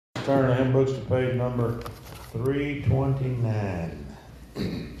Turn the hymn books to page number 329.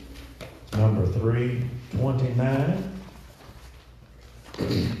 Number 329.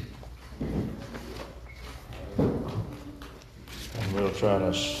 And we'll try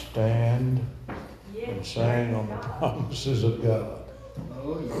to stand and sing on the promises of God.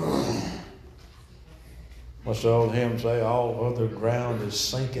 What's the old hymn say? All other ground is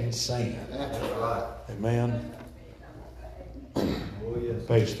sinking sand. That's right. Amen. Oh, yes.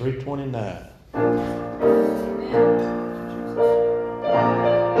 Page 329.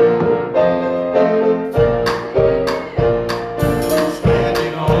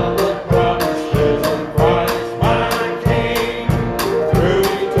 Standing on the promises of Christ my King, through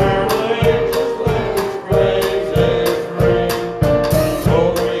eternal ages let His praises ring.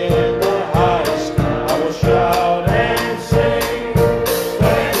 Glory in the highest, I will shout and sing.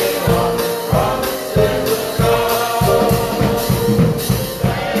 Standing on the promises of God.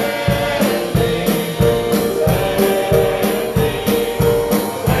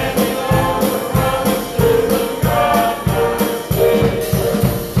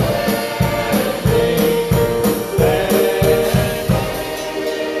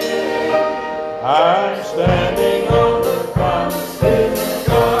 I'm standing on the promises of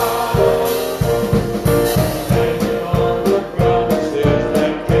God. Standing on the promises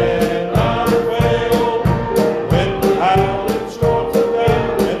that cannot fail. When the howling storms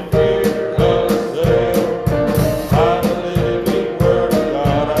around and fear assail, by the living word of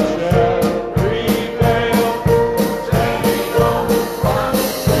God I shall prevail. Standing on the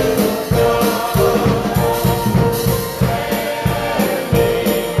promises of God.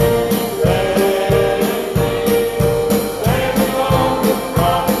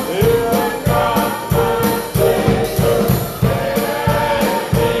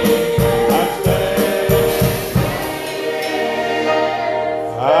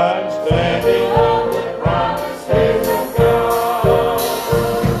 I'm standing on the promises of God.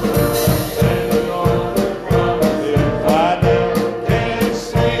 Standing on the promises I never can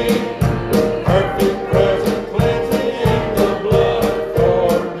see. Perfect present cleansing in the blood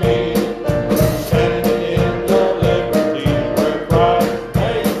for me. Standing in the liberty where Christ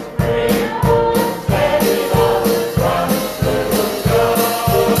makes free. Standing on the promises of God.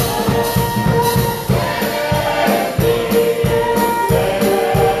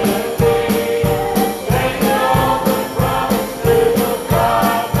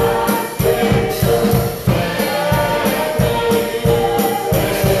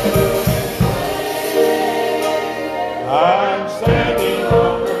 I'm standing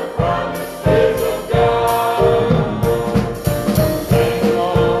on the promises of God. Standing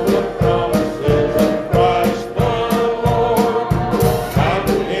on the promises of Christ the Lord. Bound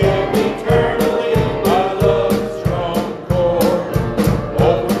to Him eternally by love's strong cord.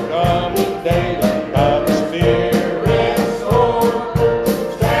 Overcoming daily by the Spirit's sword.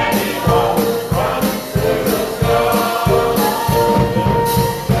 Standing on the promises of God.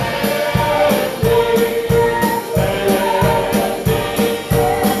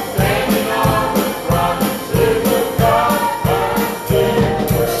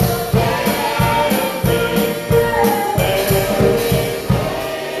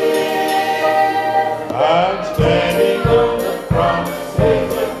 I'm standing on the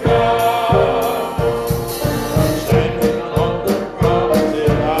promises of God. I'm standing on the promises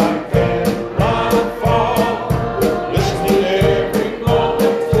I cannot fall. Listening every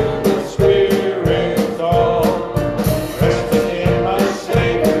moment to the Spirit's call. Resting in my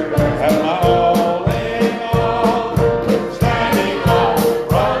Savior and my all in all. Standing on the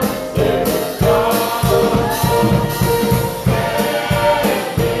promises of God.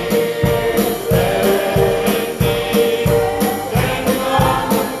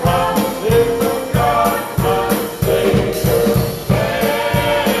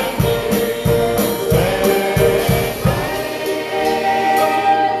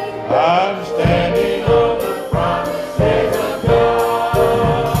 I'm standing on the promises of God.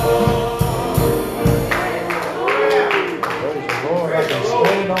 Praise the Lord. I can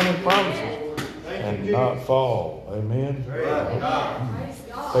stand on the promises and not fall. Amen.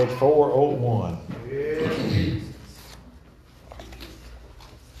 Page 401.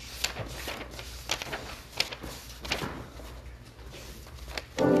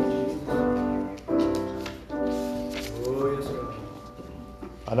 Oh, yes, sir.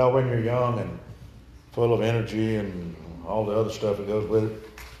 I know when you're young and full of energy and all the other stuff that goes with it,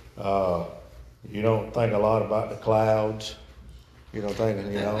 you don't think a lot about the clouds. You don't think,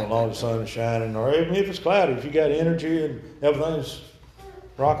 as long as the sun is shining, or even if it's cloudy, if you got energy and everything's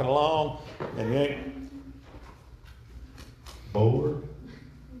rocking along and you ain't bored,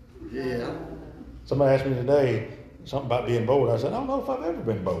 Somebody asked me today something about being bored. I said, I don't know if I've ever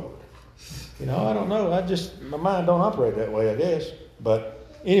been bored. You know, I don't know. My mind don't operate that way, I guess. But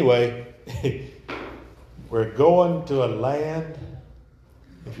anyway, we're going to a land.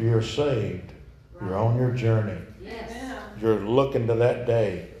 If you're saved, you're on your journey. Yes. You're looking to that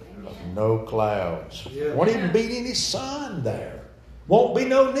day of no clouds. Yeah. Won't even be any sun there. Won't be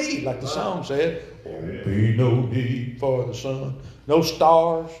no need, like the song said. Won't be no need for the sun. No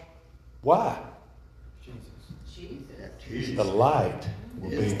stars. Why? Jesus. The light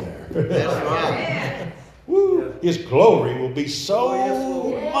will be there. That's right. Woo. His glory will be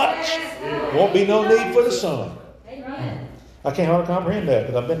so much. Won't be no need for the sun. Amen. I can't hardly comprehend that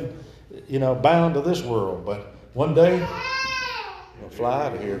because I've been, bound to this world. But one day, we'll fly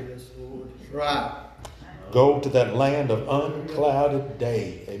out of here. That's right. Go to that land of unclouded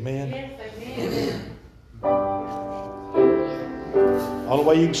day. Amen. Yes, amen. All the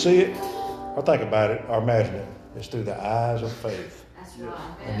way you can see it, or think about it, or imagine it, is through the eyes of faith. That's right.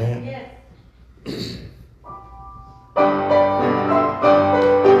 Amen. Yes.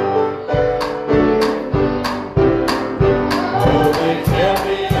 Oh, they tell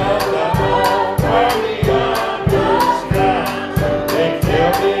me of the home far beyond the skies. They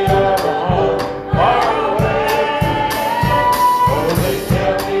tell me of a home far away. Oh, they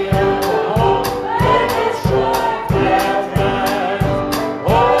tell me of a home where the sun clouds rise.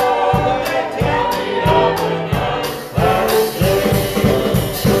 Oh, they tell me of an unclouded day.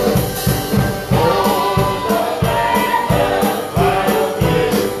 Oh, the land of cloudless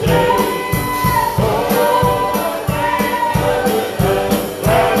day. Oh, the land of an unclouded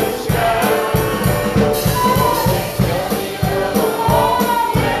day.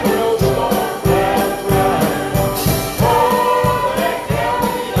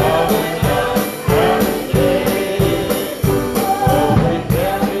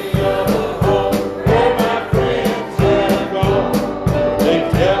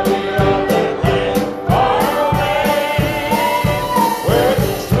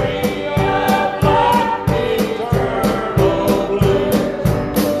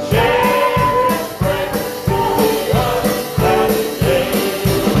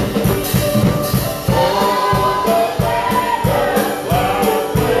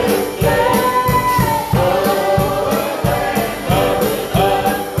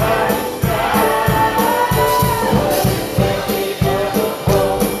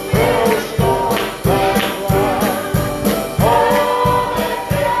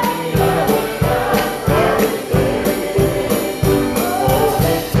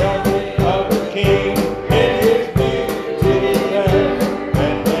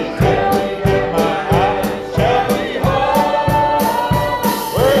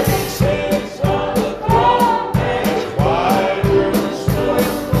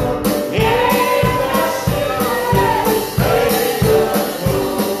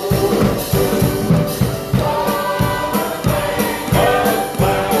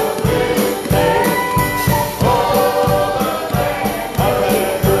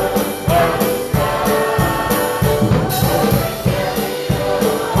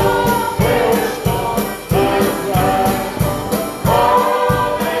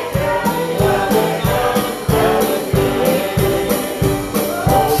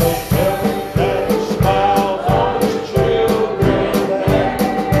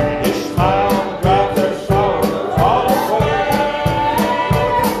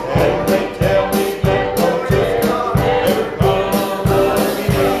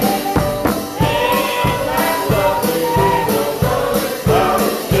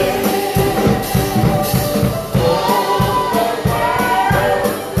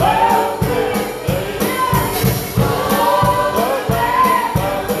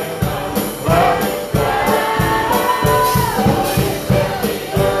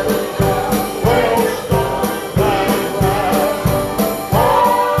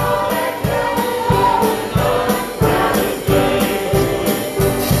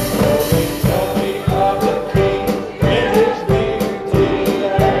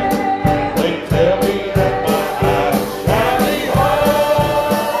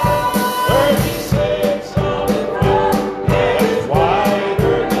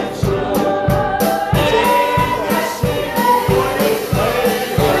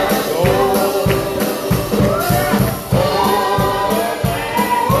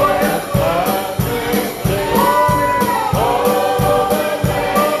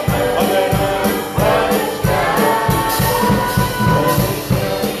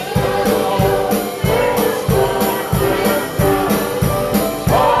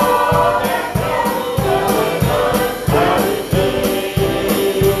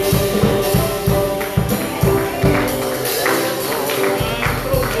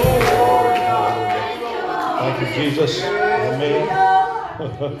 Jesus. Amen.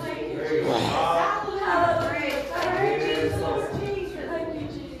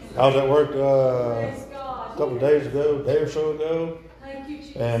 I was at work a couple of days ago, a day or so ago,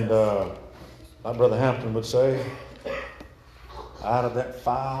 and my brother Hampton would say, out of that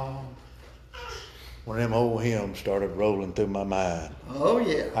file, one of them old hymns started rolling through my mind. Oh,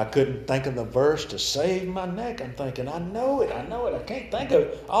 yeah. I couldn't think of the verse to save my neck. I'm thinking, I know it, I can't think of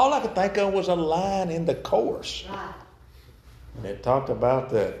it. All I could think of was a line in the chorus. And it talked about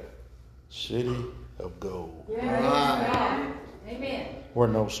that city of gold. Right. Amen. Where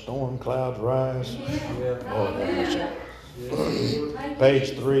no storm clouds rise. Yeah. Lord have mercy.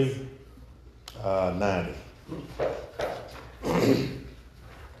 Page 390.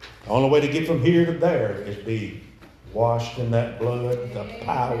 The only way to get from here to there is be washed in that blood, the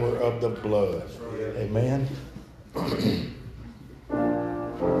power of the blood. Amen.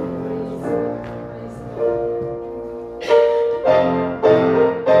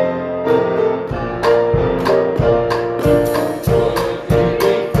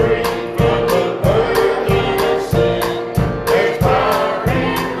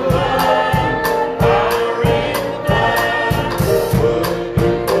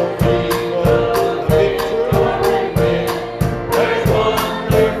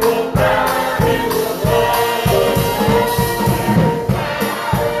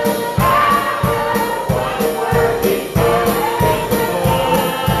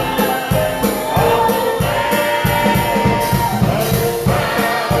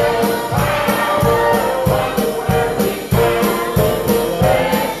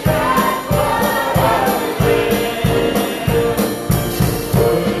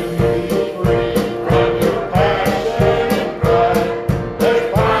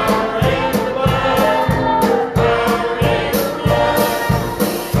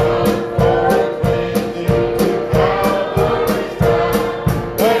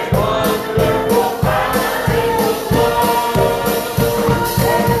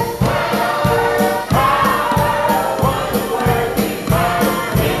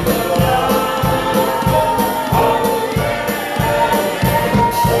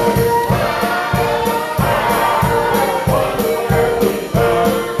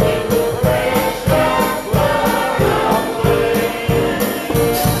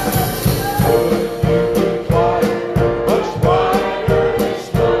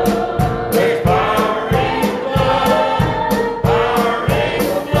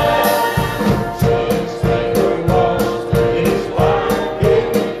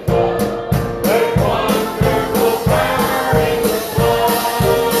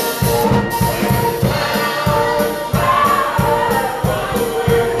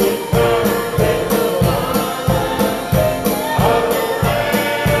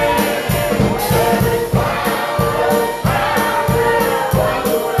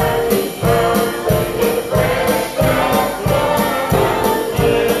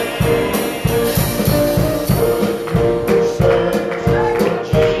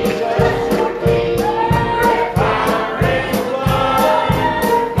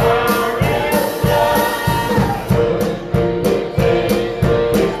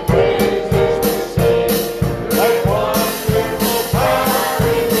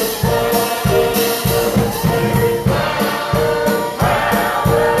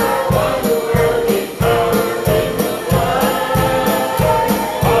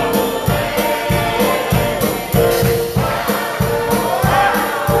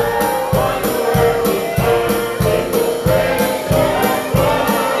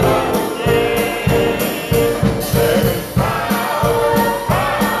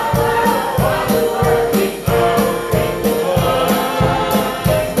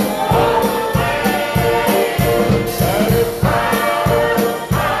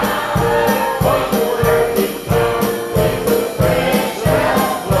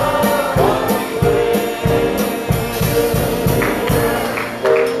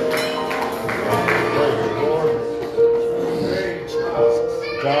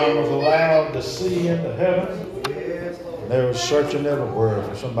 Searching everywhere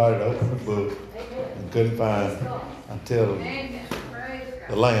for somebody to open the book and couldn't find until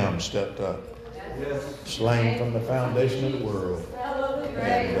the Lamb stepped up, slain from the foundation of the world.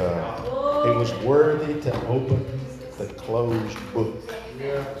 And he was worthy to open the closed book.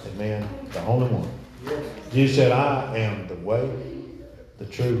 Amen. The only one. Jesus said, I am the way, the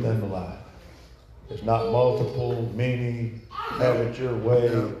truth, and the life. It's not multiple, many, have it your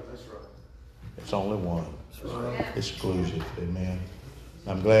way. It's only one. Exclusive. Amen.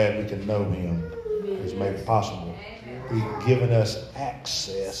 I'm glad we can know him. He's made it possible. He's given us access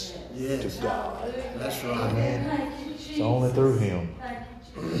access Yes. to God. That's right. Amen. Thank you, Jesus. It's only through Him. Thank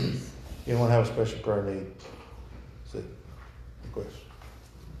you, Jesus. Anyone have a special prayer need? Say, request.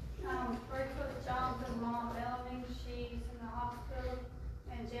 Pray for the Johns and Mom Bellamy. She's in the hospital,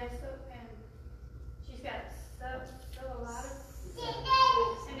 and Jessup, and she's got cellulitis.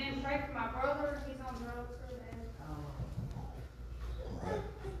 And then pray for my brother. He's on drugs for that. All right.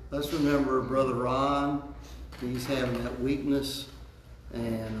 Let's remember Brother Ron. He's having that weakness,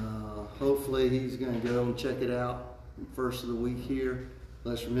 and hopefully he's going to go and check it out first of the week here.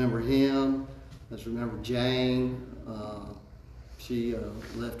 Let's remember him. Let's remember Jane. She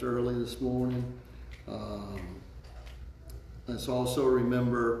left early this morning. Let's also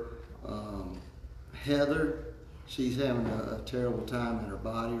remember Heather. She's having a terrible time in her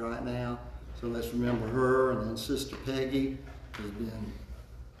body right now. So let's remember her. And then Sister Peggy has been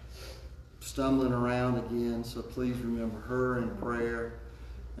stumbling around again. So please remember her in prayer.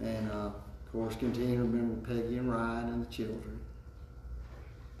 And of course, continue to remember Peggy and Ryan and the children.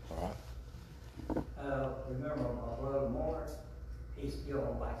 All right. Remember my brother Mark, he's still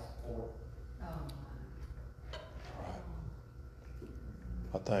on life support. Oh, All right.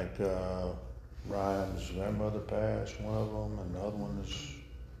 I think Ryan's grandmother passed, one of them, and the other one is.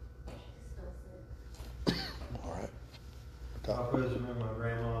 All right. I always remember my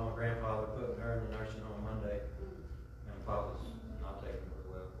grandma and my grandfather putting her in the nursing home Monday, and Papa's not taking it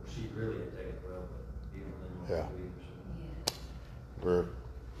well. Well, she really ain't taking it well, but even then, Yeah. yeah. We're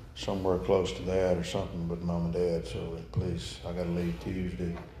somewhere close to that or something with Mom and Dad, so please, I gotta leave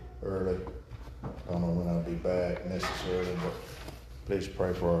Tuesday early. I don't know when I'll be back necessarily, but please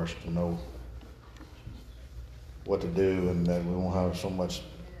pray for us to know what to do and that we won't have so much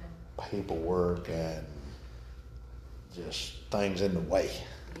paperwork and just things in the way.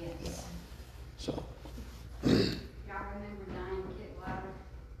 You know. Yes. So, Y'all remember Diane Kittler?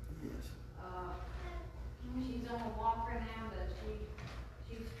 Yes. She's on a walker now, but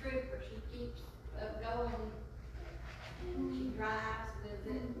she's a trooper. She keeps going, and she drives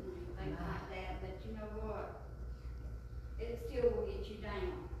with it and things like that. But you know what? It still will get you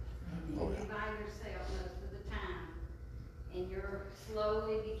down. Oh, You're yeah. by yourself most of the time, and you're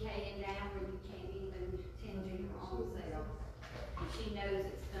slowly decaying down when you can't even tend to your own self. And she knows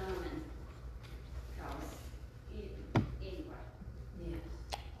it's coming. Anyway. Yes.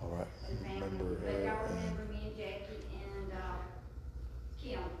 all right. The family, Remember, but y'all and remember me and Jackie and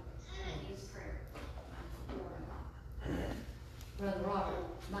Kim in his prayer. Brother Robert,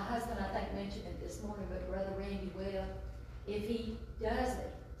 my husband, I think, mentioned it this morning, but Brother Randy will, if he doesn't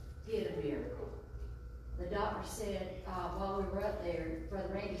get a miracle, the doctor said, while we were up there, Brother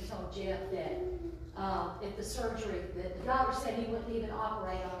Randy told Jeff that if the surgery, that the doctor said he wouldn't even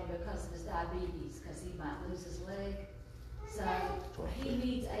operate on him because of his diabetes, because he might lose his leg. So he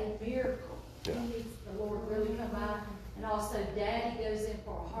needs a miracle. Yeah. He needs the Lord to really come by. And also, Daddy goes in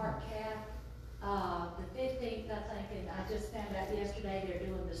for a heart cath. The 15th, I think, and I just found out yesterday they're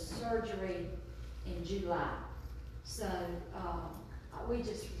doing the surgery in July. So we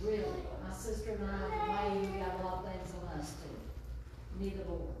just really, my sister and I, we got a lot of things on us too. Need the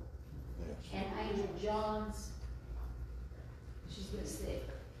Lord. yes. And Angel Johns, she's been sick.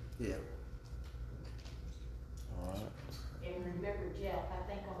 Yeah. All right. And remember, Jeff, I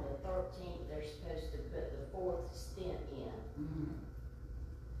think on the 13th, they're supposed to put the 4th stent in. Mm-hmm.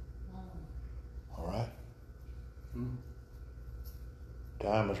 All right. Hmm.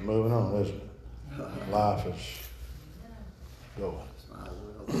 Time is moving on, isn't it? Life is going. Might as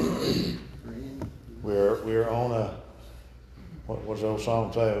well. We're on a, what was the old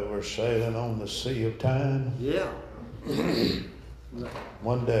song say? We're sailing on the sea of time. Yeah.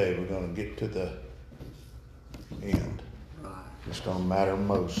 One day we're going to get to the end. Right. It's going to matter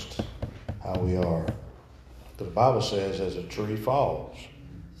most how we are. The Bible says as a tree falls,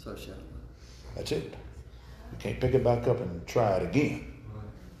 So shall we. that's it. You can't pick it back up and try it again.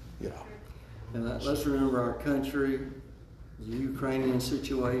 You know. And let's remember our country, the Ukrainian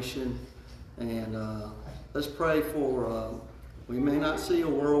situation, and let's pray for. We may not see a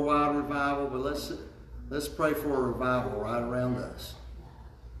worldwide revival, but let's pray for a revival right around us.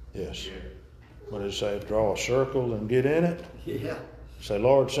 Yes. What does it say? Draw a circle and get in it. Yeah. Say,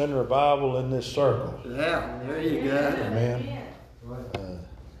 Lord, send revival in this circle. Yeah. There you go. Amen.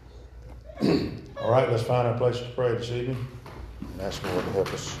 All right, let's find our place to pray this evening and ask the Lord to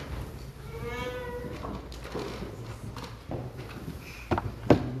help us.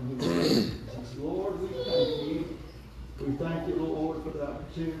 Lord, we thank you. We thank you, Lord, for the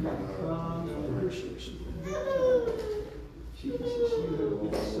opportunity to come and worship you. Jesus, you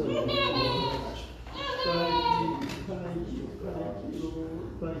have been so good. Thank you, Lord.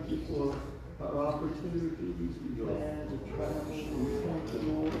 opportunities we've had to travel. We thank you,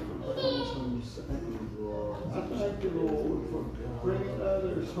 Lord, for bringing us home safe. I thank you, Lord, for bringing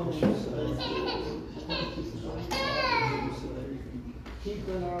others home safe, Lord. Thank you for bringing others home safe.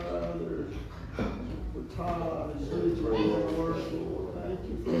 Keeping our others for Todd and Bridget and their work, Lord. Thank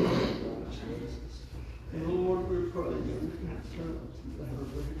you for that, Lord Jesus. And Lord, we're praying that we can turn to that are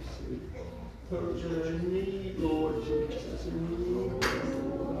very sick. They're in need, Lord Jesus, in need, Lord.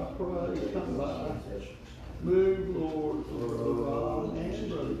 I pray, come by. Move, Lord, for Brother Rob and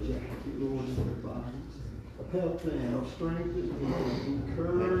Brother Jackie, Lord, in their bodies. Help them, strengthen them,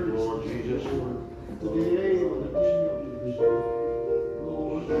 encourage them, Lord Jesus, Lord, to be able to do this.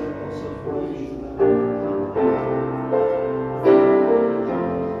 Lord, we also praise you now.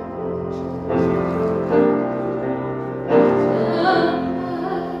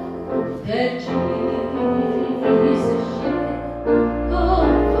 That Jesus shed all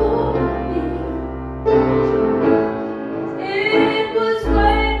for me. It was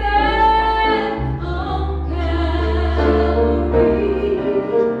way back on Calvary.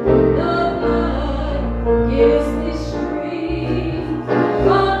 The blood gives me strength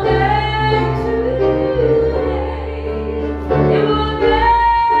from day to day. It will never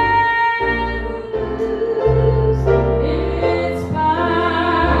lose its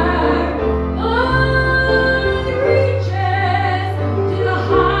power. Oh,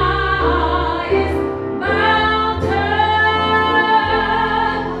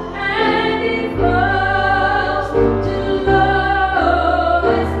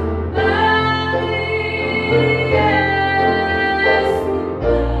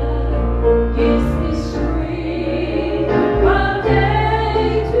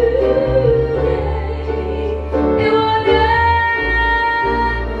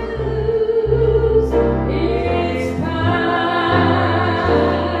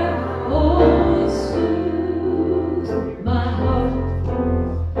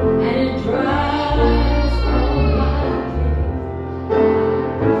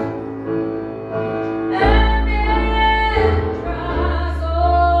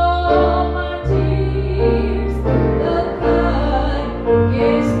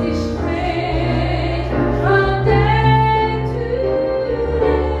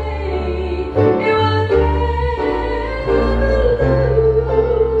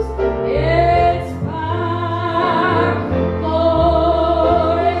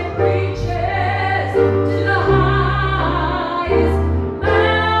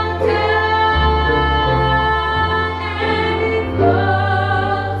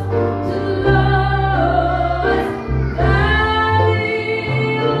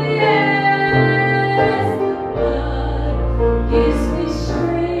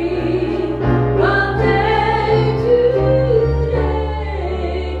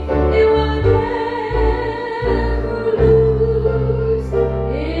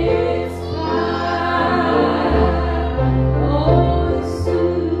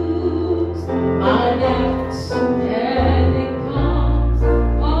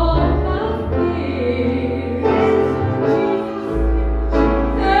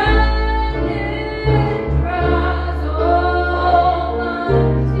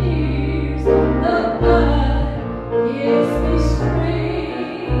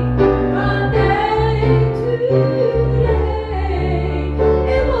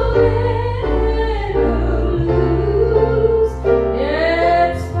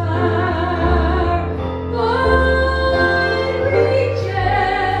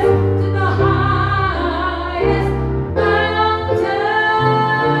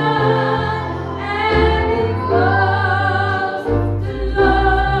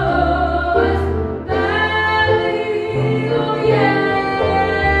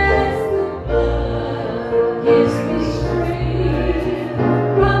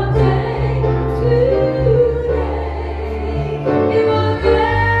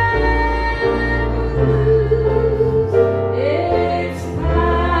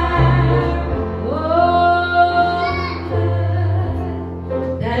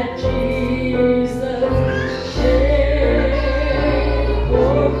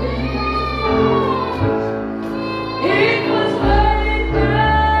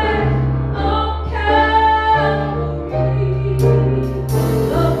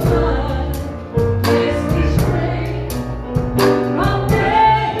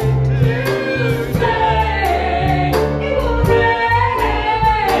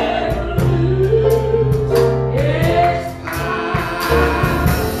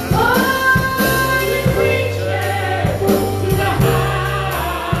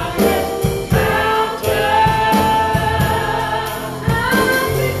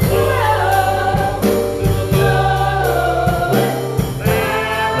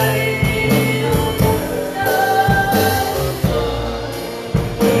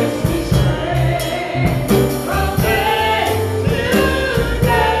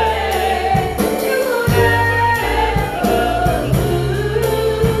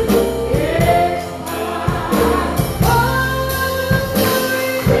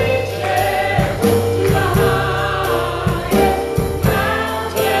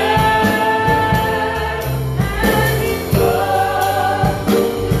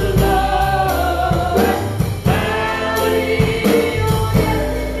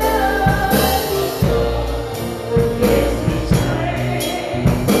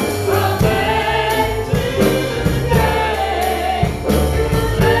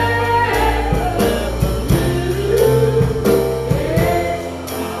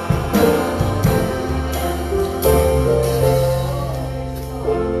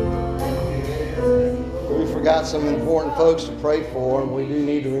 got some important folks to pray for, and we do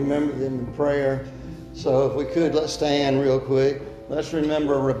need to remember them in prayer. So if we could, let's stand real quick. Let's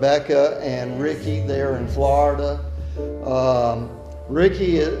remember Rebecca and Ricky there in Florida.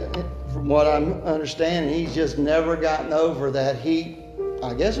 Ricky, from what I'm understanding, he's just never gotten over that heat.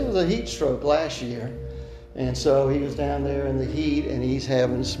 I guess it was a heat stroke last year. And so he was down there in the heat, and he's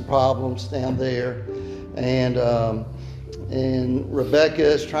having some problems down there. And Rebecca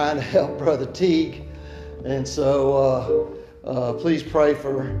is trying to help Brother Teague. And so please pray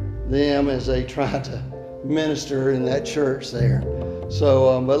for them as they try to minister in that church there.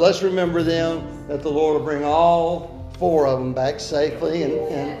 So, but let's remember them, that the Lord will bring all 4 of them back safely,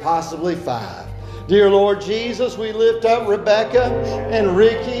 and possibly 5. Dear Lord Jesus, we lift up Rebecca and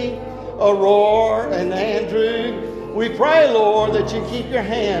Ricky, Aurora and Andrew. We pray, Lord, that you keep your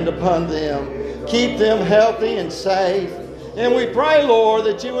hand upon them. Keep them healthy and safe. And we pray, Lord,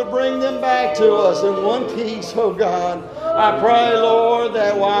 that you would bring them back to us in one piece, oh God. I pray, Lord,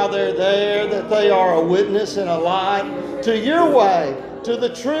 that while they're there, that they are a witness and a light to your way, to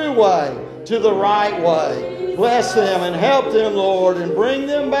the true way, to the right way. Bless them and help them, Lord, and bring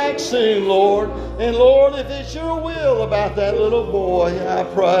them back soon, Lord. And Lord, if it's your will about that little boy, I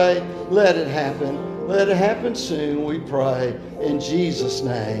pray, let it happen. Let it happen soon, we pray. In Jesus'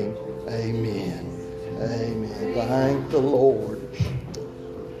 name, amen. Amen. Thank the Lord.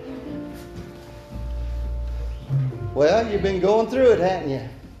 Well, you've been going through it, haven't you?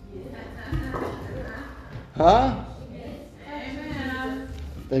 Huh?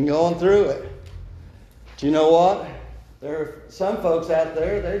 Been going through it. Do you know what? There are some folks out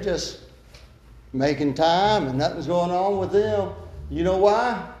there, they're just making time and nothing's going on with them. You know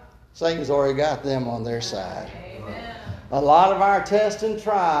why? Satan's already got them on their side. Amen. A lot of our tests and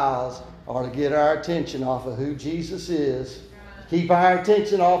trials are to get our attention off of who Jesus is. Keep our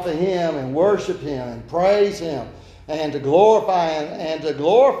attention off of Him and worship Him and praise Him and to glorify Him and to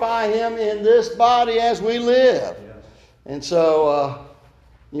glorify Him in this body as we live. And so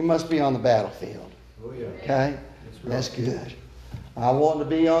you must be on the battlefield. Okay? That's good. I want to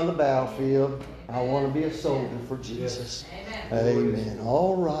be on the battlefield. I want to be a soldier for Jesus. Amen.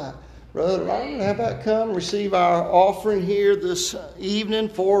 All right. Brother Robert, how about come receive our offering here this evening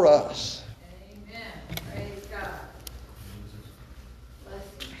for us? Amen. Praise God.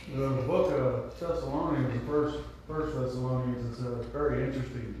 The book of Thessalonians, the first Thessalonians, is a very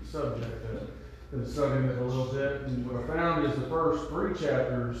interesting subject. I've been studying it a little bit, and what I found is the first 3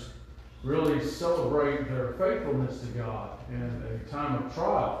 chapters really celebrate their faithfulness to God in a time of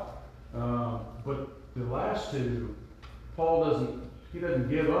trial. But the last 2, Paul doesn't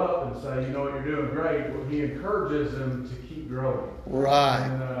give up and say, you know what, you're doing great. Well, he encourages them to keep growing. Right.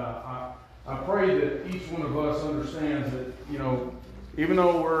 And I pray that each one of us understands that, you know, even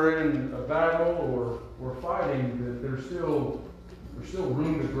though we're in a battle or we're fighting, that there's still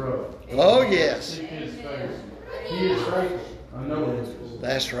room to grow. Oh, yes. Seek His face. He is faithful. I know He is.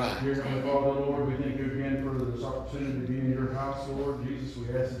 That's right. Dear Heavenly Father, Lord, we thank you again for this opportunity to be in your house, Lord. Jesus,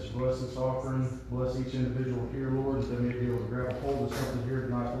 we ask that you bless this offering, bless each individual here, Lord, that they may be able to grab a hold of something here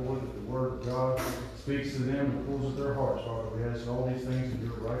tonight, Lord, that the Word of God speaks to them and pulls at their hearts, Father. We ask all these things in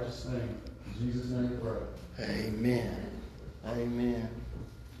your righteous name. In Jesus' name we pray. Amen. Amen.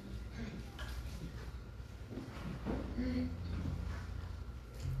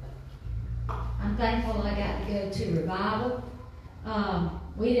 I'm thankful I got to go to revival.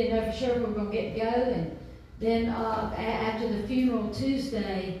 We didn't know for sure if we were going to get to go. And then after the funeral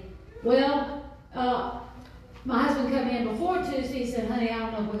Tuesday, well, my husband come in before Tuesday. He said, honey, I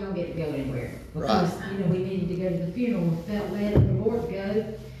don't know if we're going to get to go anywhere. Because, you know, we needed to go to the funeral and felt led of the Lord to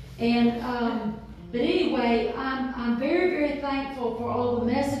go. And, but anyway, I'm very, very thankful for all the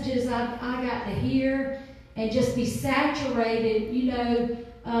messages I got to hear and just be saturated, you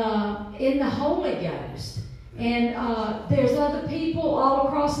know, in the Holy Ghost. And there's other people all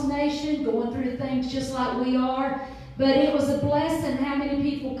across the nation going through things just like we are. But it was a blessing how many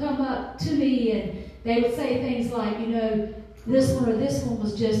people come up to me and they would say things like, you know, this one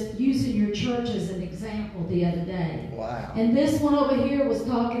was just using your church as an example the other day. Wow. And this one over here was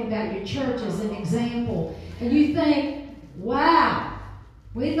talking about your church as an example. And you think, wow,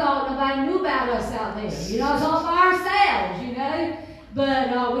 we thought nobody knew about us out there. You know, it's all by ourselves, you know.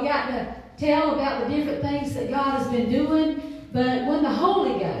 But we got to tell about the different things that God has been doing. But when the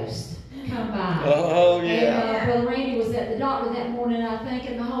Holy Ghost come by. Oh, yeah. And Brother Randy was at the doctor that morning, I think,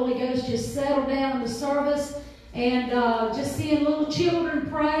 and the Holy Ghost just settled down in the service. And just seeing little children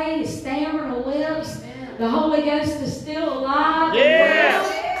pray, stammering the lips. The Holy Ghost is still alive. Yes.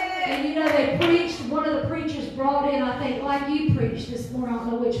 And you know, they preached, one of the preachers brought in, I think, like you preached this morning, I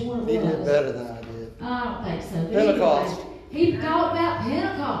don't know which one it was. He did better than I did. I don't think so. But Pentecost. anyway, he talked about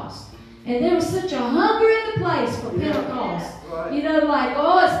Pentecost. And there was such a hunger in the place for Pentecost. Right. You know, like,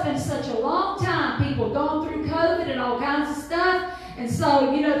 oh, it's been such a long time. People have gone through COVID and all kinds of stuff. And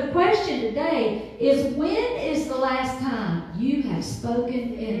so, you know, the question today is, when is the last time you have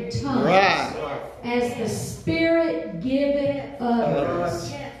spoken in tongues? Right. As the Spirit giveth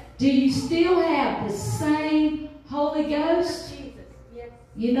utterance. Do you still have the same Holy Ghost?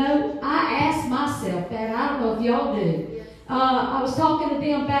 You know, I ask myself that. I don't know if y'all do. I was talking to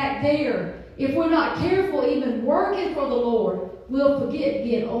them back there. If we're not careful, even working for the Lord, we'll forget to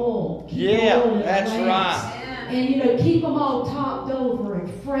get oil. Keep oil in the that's lamps. right. And, you know, keep them all topped over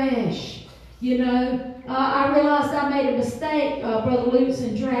and fresh. You know, I realized I made a mistake. Brother Lutz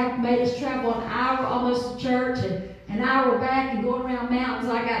and Draft made us travel an hour almost to church and an hour back and going around mountains.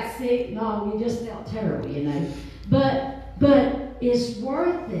 I got sick. No, we just felt terrible, you know. But it's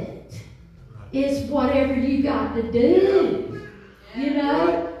worth it. It's whatever you got to do. You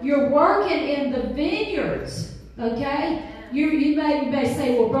know, you're working in the vineyards, okay? You may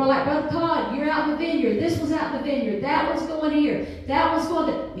say, well, Brother Todd, you're out in the vineyard. This was out in the vineyard. That was going here. That was going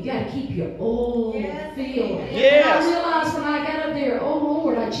to. You got to keep your oil filled. Yes. And I realized when I got up there, oh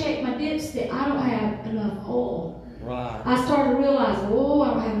Lord, I checked my dipstick. I don't have enough oil. Right. I started realizing, oh,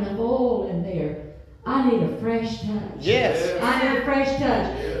 I don't have enough oil in there. I need a fresh touch. Yes. I need a fresh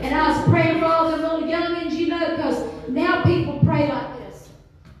touch. And I was praying for all the little youngins, you know, because now people pray like this.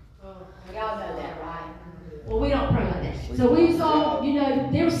 Y'all know that, right? Well, we don't pray like that. So we was all, you know,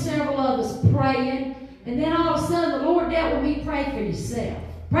 there were several of us praying. And then all of a sudden the Lord dealt with me, pray for yourself.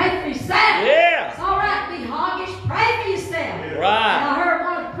 Pray for yourself. Yeah. It's all right to be hoggish. Pray for yourself. Right. And I heard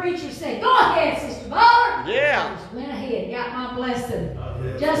one of the preachers say, go ahead, Sister Butler. Yeah. I just went ahead, got my blessing.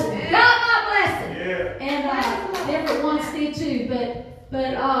 Just got my blessing. And different ones did too. But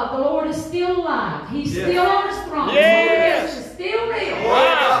the Lord is still alive. He's still on his throne. Yes. The Holy Ghost is still real.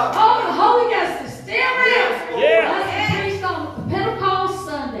 Wow. Oh, the Holy Ghost is still real. Yeah. I preached on Pentecost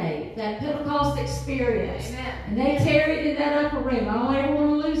Sunday, that Pentecost experience. Amen. And they tarried in that upper room. I don't ever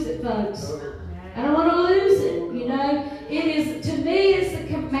want to lose it, folks. I don't want to lose it. You know, it is, to me, it's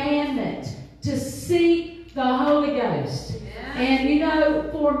a commandment to seek the Holy Ghost. And you know,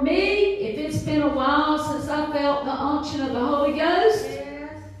 for me, if it's been a while since I felt the unction of the Holy Ghost,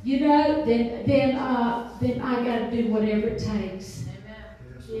 you know, then I got to do whatever it takes.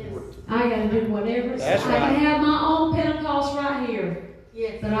 I got to do whatever it takes. I can have my own Pentecost right here.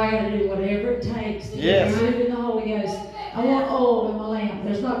 But I got to do whatever it takes to move in the Holy Ghost. I want oil in my lamp.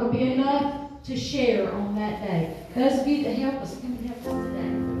 There's not going to be enough to share on that day. Those of you that help us, come and help us today.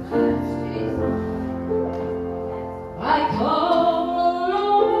 I call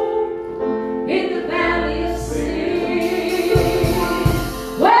alone in the valley of sin.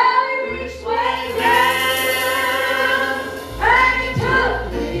 Well, he reached way down and he took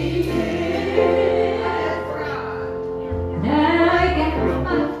me in. Now I got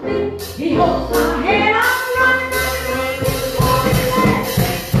my feet, he holds my hand, I'm running.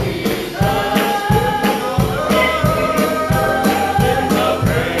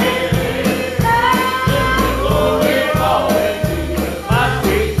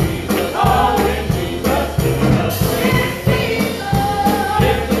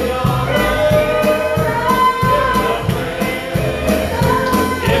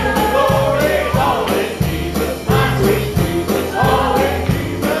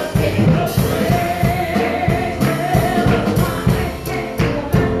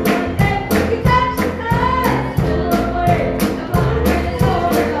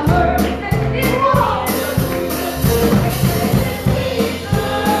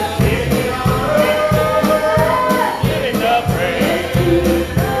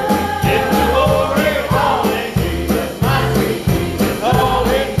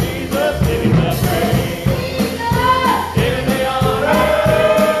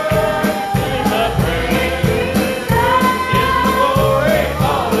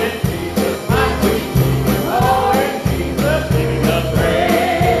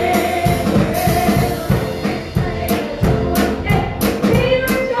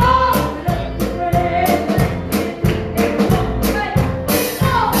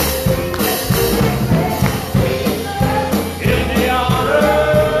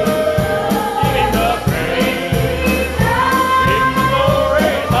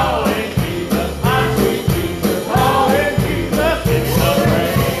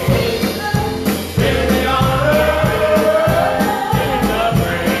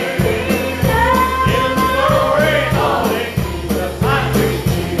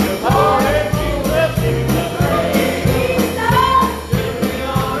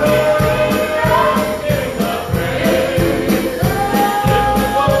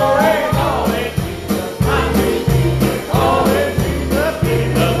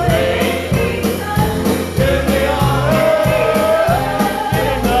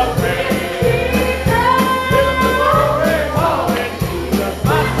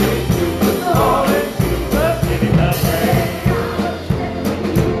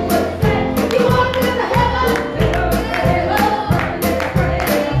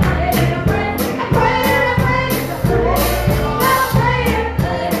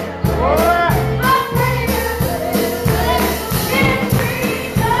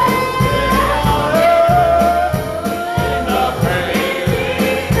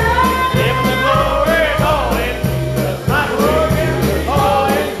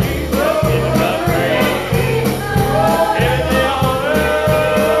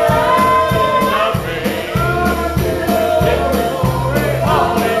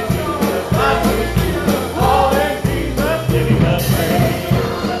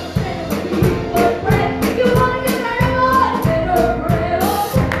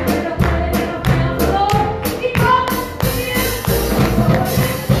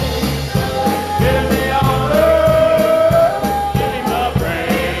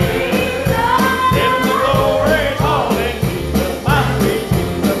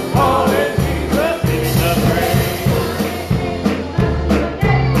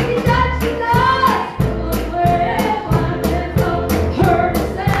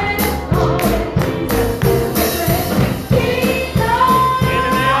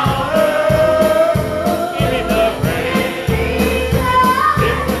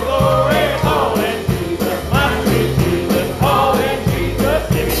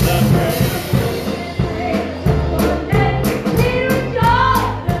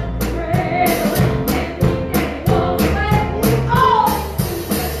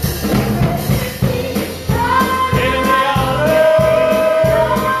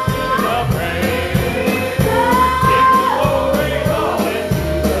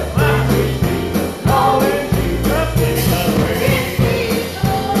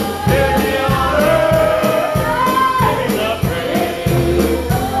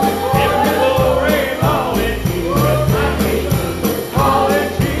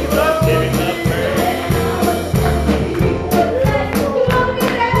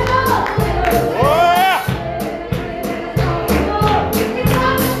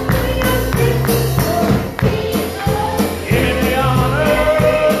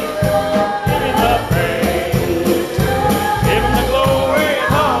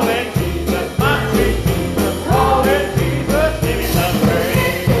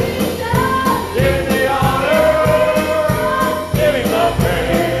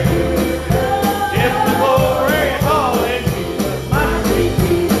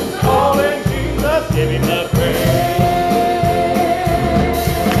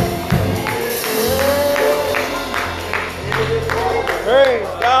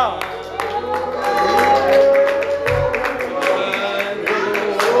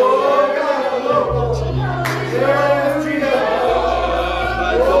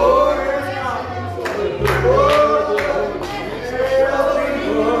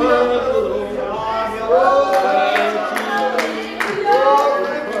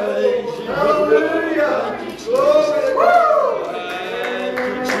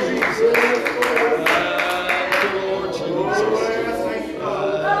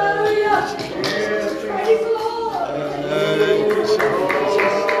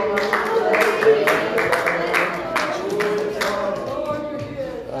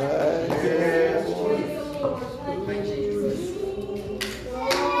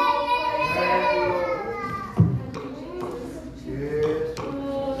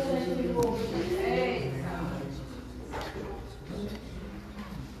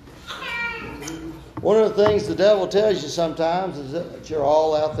 of the things the devil tells you sometimes is that you're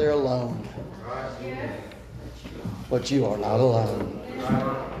all out there alone. But you are not alone.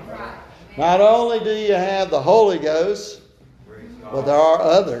 Not only do you have the Holy Ghost, but there are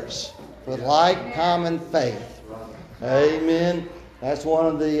others with like common faith. Amen. That's one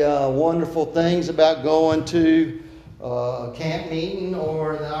of the wonderful things about going to a camp meeting,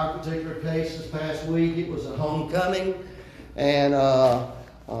 or in our particular case this past week, it was a homecoming. And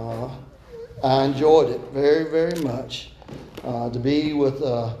I enjoyed it very, very much. To be with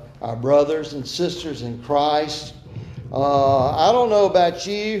our brothers and sisters in Christ. I don't know about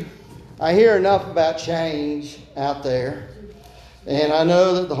you. I hear enough about change out there. And I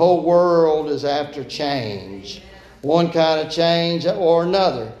know that the whole world is after change. One kind of change or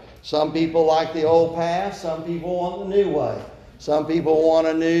another. Some people like the old path. Some people want the new way. Some people want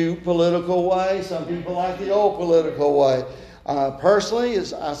a new political way. Some people like the old political way. Personally,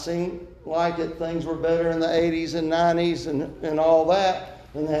 I seem like it, things were better in the 80s and 90s and all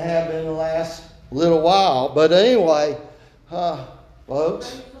that than they have been the last little while. But anyway,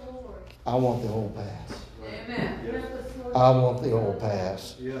 folks, I want the old path. Amen. I want the old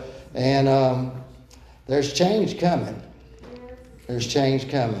path. And there's change coming. There's change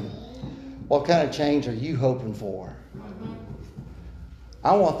coming. What kind of change are you hoping for?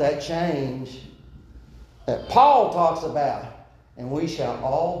 I want that change that Paul talks about. And we shall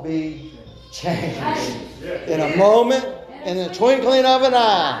all be changed in a moment, in the twinkling of an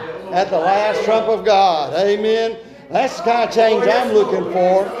eye, at the last trump of God. Amen. That's the kind of change I'm looking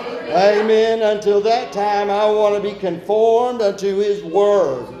for. Amen. Until that time, I want to be conformed unto His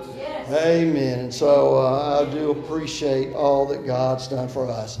Word. Amen. And so I do appreciate all that God's done for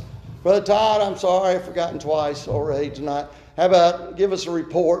us. Brother Todd, I'm sorry I've forgotten twice already tonight. How about give us a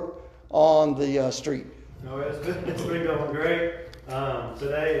report on the street? No, it's been going great.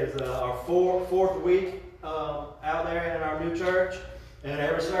 Today is our fourth week out there in our new church, and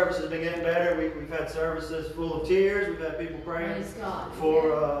every service has been getting better. We've had services full of tears. We've had people praying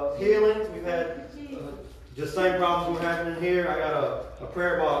for healings. We've had just same problems we're having in here. I got a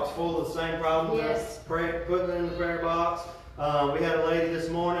prayer box full of the same problems. Yes. Putting it in the prayer box. We had a lady this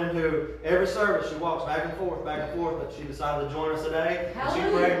morning who, every service, she walks back and forth, but she decided to join us today. And she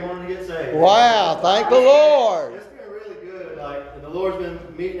prayed and wanted to get saved. Wow, thank the Lord. It's been really good. Like, the Lord's been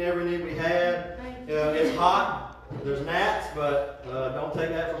meeting every need we had. It's hot. There's gnats, but don't take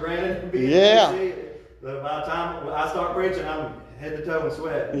that for granted. Yeah. By the time I start preaching, I'm head to toe in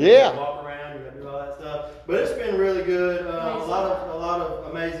sweat. Yeah. You walk around, you got to do all that stuff. But it's been really good. A lot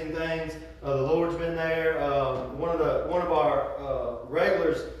of amazing things. The Lord's been there. One of our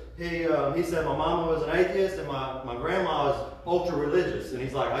regulars, he said my mama was an atheist and my grandma is ultra religious, and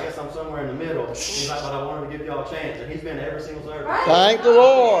he's like, I guess I'm somewhere in the middle. He's like, but I wanted to give y'all a chance, and he's been to every single service. Thank the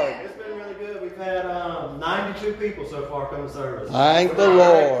Lord. It's been really good. We've had 92 people so far come to service. Thank the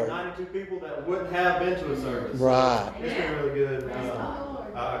Lord. 92 people that wouldn't have been to a service. Right. It's been really good.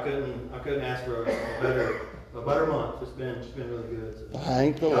 I couldn't ask for a better month. It's been really good. So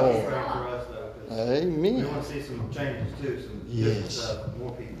Thank the God Lord. pray for us, though, 'cause Amen. we want to see some changes too, some different stuff,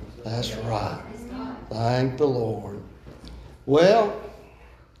 more people. That's right. Thank the Lord. Well,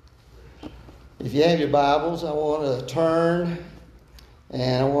 if you have your Bibles, I want to turn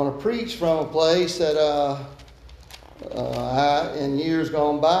and I want to preach from a place that I, in years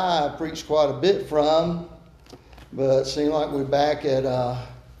gone by, I preached quite a bit from, but it seemed like we're back at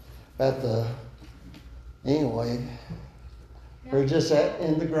the, anyway, we're just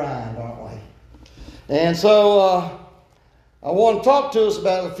in the grind, aren't we? And so I want to talk to us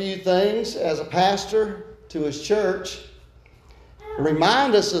about a few things as a pastor to his church.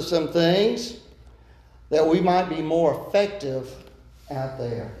 Remind us of some things that we might be more effective out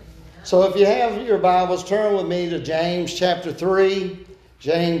there. So if you have your Bibles, turn with me to James chapter 3.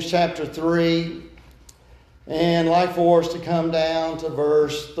 James chapter 3. And I'd like for us to come down to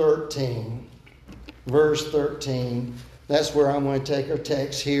verse 13. Verse 13. That's where I'm going to take our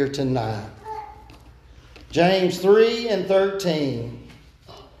text here tonight. James 3 and 13.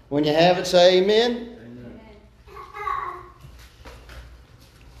 When you have it, say amen.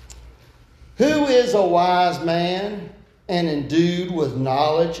 Who is a wise man and endued with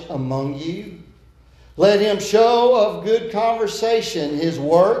knowledge among you? Let him show of good conversation his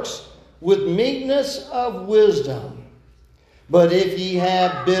works with meekness of wisdom. But if ye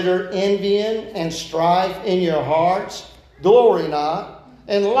have bitter envying and strife in your hearts, glory not,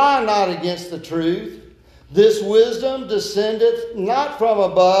 and lie not against the truth. This wisdom descendeth not from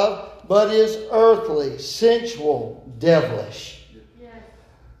above, but is earthly, sensual, devilish.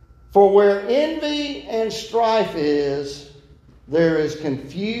 For where envy and strife is, there is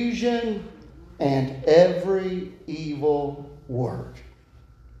confusion and every evil work.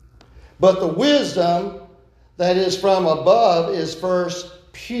 But the wisdom that is from above is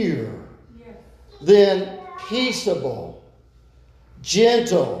first pure, then peaceable,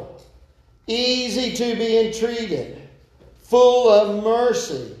 gentle, easy to be entreated, full of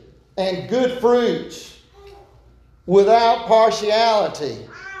mercy and good fruits, without partiality,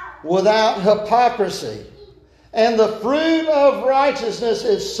 without hypocrisy. And the fruit of righteousness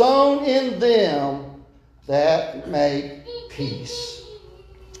is sown in them that make peace.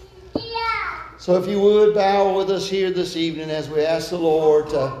 So if you would, bow with us here this evening as we ask the Lord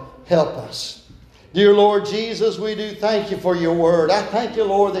to help us. Dear Lord Jesus, we do thank you for your word. I thank you,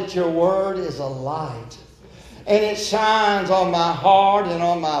 Lord, that your word is a light. And it shines on my heart and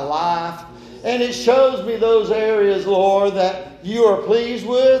on my life. And it shows me those areas, Lord, that you are pleased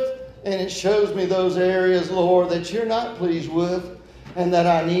with. And it shows me those areas, Lord, that you're not pleased with and that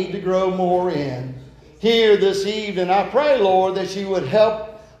I need to grow more in. Here this evening, I pray, Lord, that you would help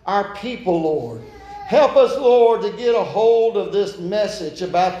our people, Lord. Help us, Lord, to get a hold of this message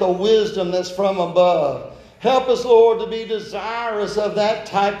about the wisdom that's from above. Help us, Lord, to be desirous of that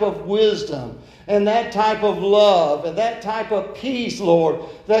type of wisdom and that type of love and that type of peace, Lord,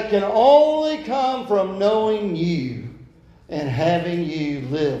 that can only come from knowing you and having you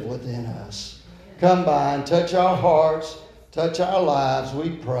live within us. Come by and touch our hearts, touch our lives,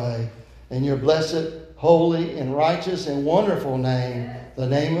 we pray. In your blessed, holy, and righteous and wonderful name, the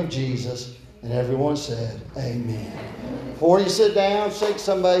name of Jesus. And everyone said, amen. Before you sit down, shake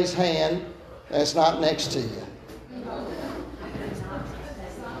somebody's hand that's not next to you.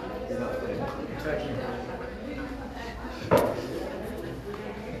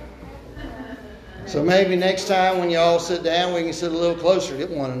 So maybe next time when you all sit down, we can sit a little closer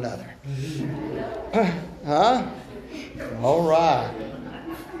to one another. Huh? All right.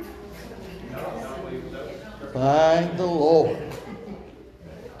 Thank the Lord.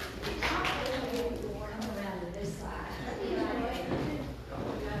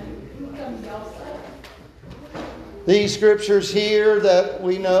 These scriptures here that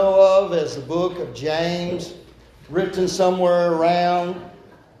we know of as the book of James, written somewhere around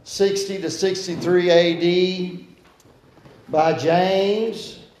 60 to 63 A.D. by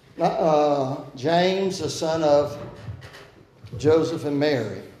James, the son of Joseph and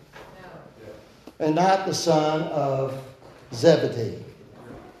Mary, and not the son of Zebedee.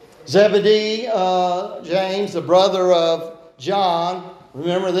 Zebedee, James, the brother of John,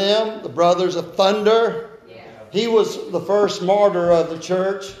 remember them? The brothers of thunder. He was the first martyr of the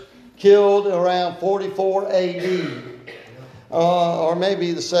church, killed around 44 A.D. Or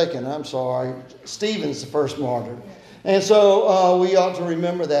maybe the second, I'm sorry. Stephen's the first martyr. And so we ought to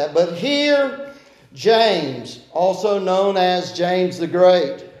remember that. But here, James, also known as James the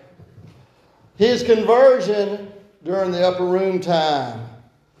Great, his conversion during the upper room time,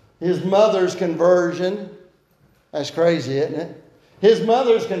 his mother's conversion, that's crazy, isn't it? His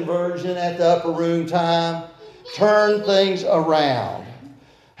mother's conversion at the upper room time turned things around.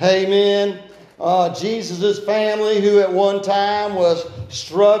 Amen. Jesus' family, who at one time was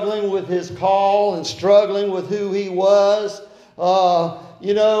struggling with his call and struggling with who he was.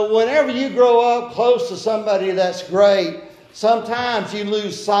 Whenever you grow up close to somebody that's great, sometimes you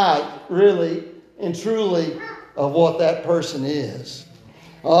lose sight, really and truly, of what that person is.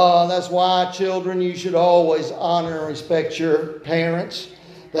 That's why, children, you should always honor and respect your parents.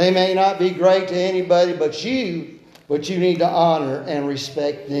 They may not be great to anybody but you need to honor and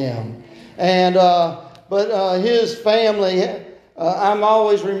respect them. And but his family, I'm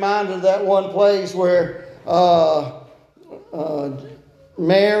always reminded of that one place where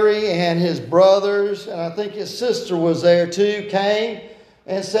Mary and his brothers, and I think his sister was there too, came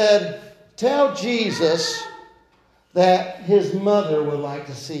and said, "Tell Jesus that his mother would like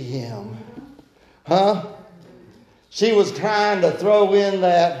to see him." Huh? She was trying to throw in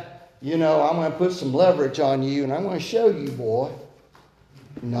that, I'm going to put some leverage on you and I'm going to show you, boy.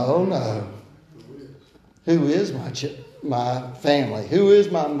 No. Who is my family? Who is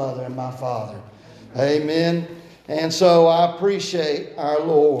my mother and my father? Amen. And so I appreciate our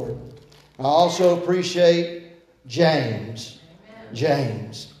Lord. I also appreciate James.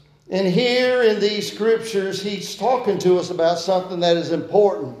 And here in these scriptures, he's talking to us about something that is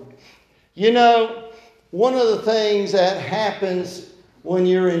important. One of the things that happens when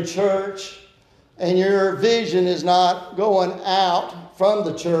you're in church and your vision is not going out from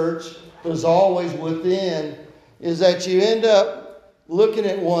the church, but is always within, is that you end up looking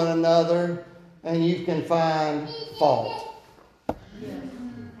at one another and you can find fault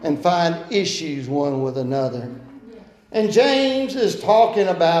and find issues one with another. And James is talking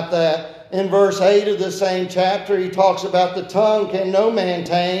about that in verse 8 of the same chapter, he talks about the tongue can no man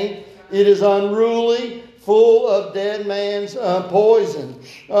tame. It is unruly, full of dead man's poison.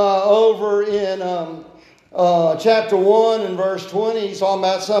 Over in chapter 1 and verse 20, he's talking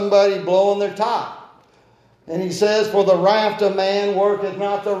about somebody blowing their top. And he says, for the wrath of man worketh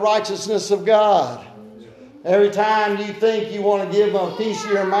not the righteousness of God. Every time you think you want to give them a piece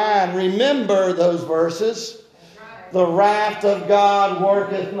of your mind, remember those verses. The wrath of God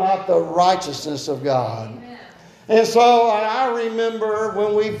worketh not the righteousness of God. And so I remember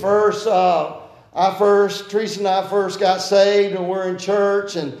when we Teresa and I first got saved and we're in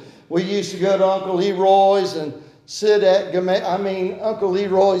church, and we used to go to Uncle Leroy's and sit at Uncle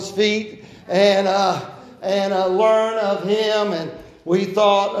Leroy's feet and learn of him. And we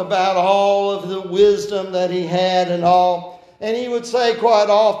thought about all of the wisdom that he had and all. And he would say quite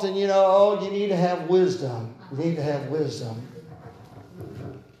often, you need to have wisdom. You need to have wisdom.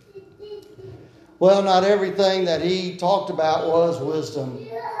 Well, not everything that he talked about was wisdom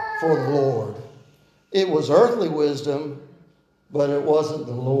for the Lord. It was earthly wisdom, but it wasn't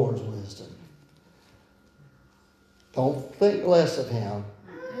the Lord's wisdom. Don't think less of him.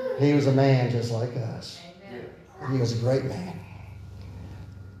 He was a man just like us. He was a great man.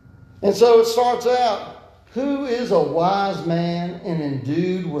 And so it starts out, who is a wise man and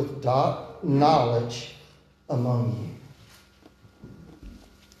endued with knowledge among you?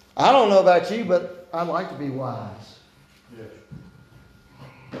 I don't know about you, but I'd like to be wise. Yes.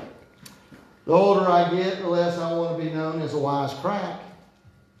 The older I get, the less I want to be known as a wise crack.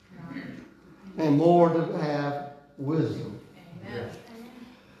 And more to have wisdom. Amen.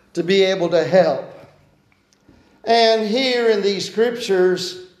 To be able to help. And here in these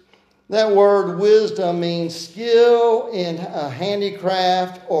scriptures, that word wisdom means skill in a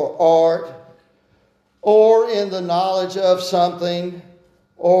handicraft or art, or in the knowledge of something,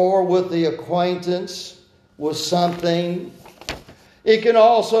 or with the acquaintance with something. It can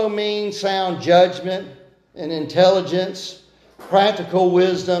also mean sound judgment and intelligence, practical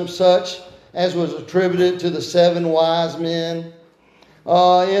wisdom, such as was attributed to the 7 wise men.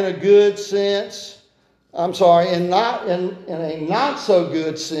 In a good sense, in a not so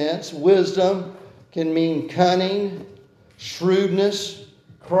good sense, wisdom can mean cunning, shrewdness,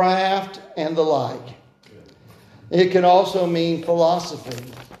 craft, and the like. It can also mean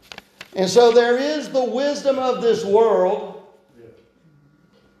philosophy. And so there is the wisdom of this world,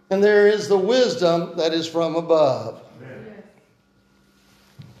 and there is the wisdom that is from above.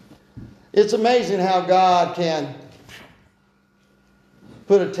 It's amazing how God can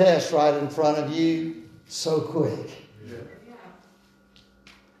put a test right in front of you so quick.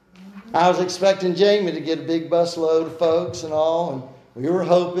 I was expecting Jamie to get a big busload of folks and all, and we were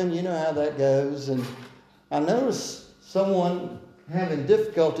hoping, you know how that goes. And I noticed someone having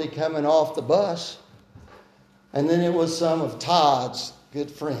difficulty coming off the bus, and then it was some of Todd's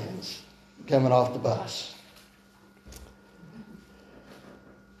good friends coming off the bus.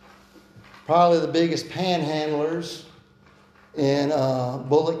 Probably the biggest panhandlers in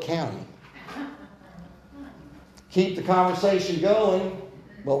Bullitt County. Keep the conversation going,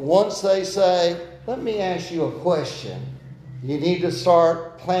 but once they say, let me ask you a question, you need to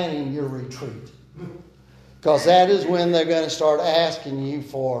start planning your retreat. Because that is when they're going to start asking you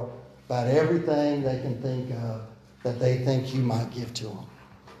for about everything they can think of that they think you might give to them.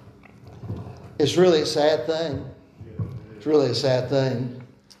 It's really a sad thing. It's really a sad thing.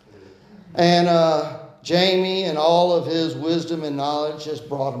 And Jamie and all of his wisdom and knowledge just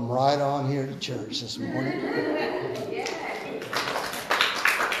brought them right on here to church this morning.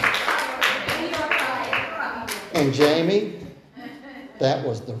 And Jamie, that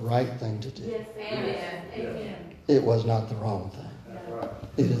was the right thing to do. Yes, amen. It was not the wrong thing.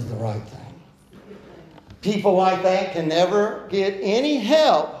 It is the right thing. People like that can never get any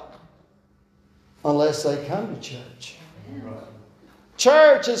help unless they come to church.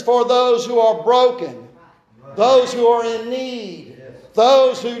 Church is for those who are broken, those who are in need,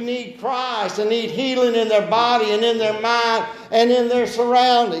 those who need Christ and need healing in their body and in their mind and in their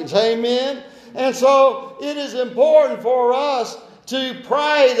surroundings. Amen? And so it is important for us to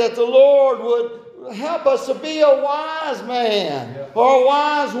pray that the Lord would help us to be a wise man or a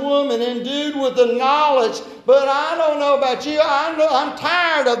wise woman endued with the knowledge. But I don't know about you. I'm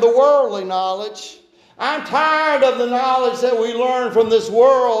tired of the worldly knowledge. I'm tired of the knowledge that we learn from this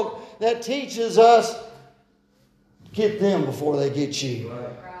world that teaches us, get them before they get you.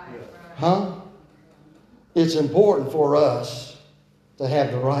 Huh? It's important for us to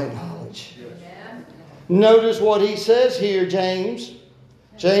have the right knowledge. Notice what he says here, James.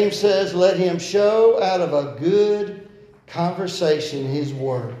 James says, let him show out of a good conversation his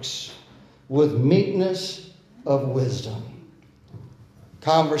works. with meekness of wisdom.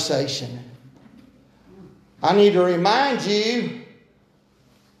 Conversation. I need to remind you,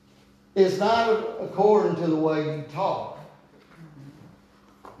 it's not according to the way you talk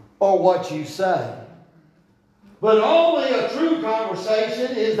or what you say. But only a true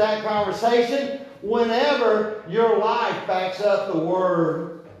conversation is that conversation whenever your life backs up the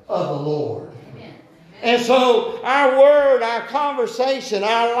word of the Lord. And so our word, our conversation,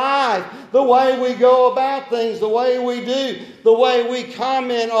 our life, the way we go about things, the way we do, the way we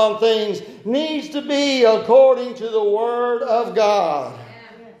comment on things needs to be according to the word of God.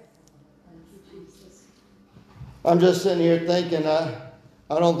 I'm just sitting here thinking, I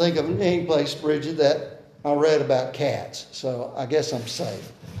don't think of any place, Bridget, that I read about cats. So I guess I'm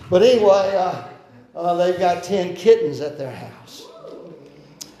safe. But anyway, they've got 10 kittens at their house.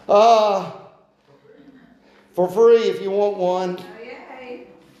 For free if you want one.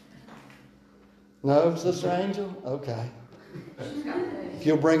 No, Sister Angel? Okay. If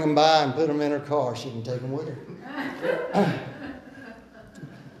you'll bring them by and put them in her car, she can take them with her.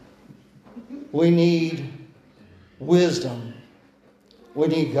 We need wisdom. We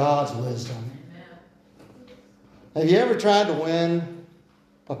need God's wisdom. Have you ever tried to win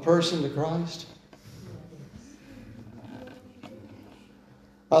a person to Christ?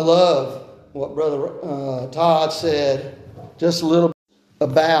 I love what Brother Todd said just a little bit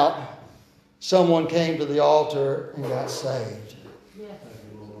about someone came to the altar and got saved.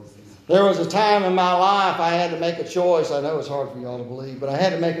 There was a time in my life I had to make a choice. I know it's hard for y'all to believe, but I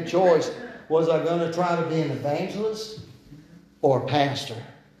had to make a choice. Was I going to try to be an evangelist or a pastor?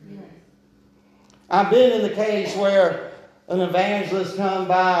 I've been in the case where an evangelist come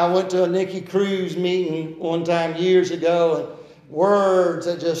by. I went to a Nicky Cruz meeting one time years ago, and words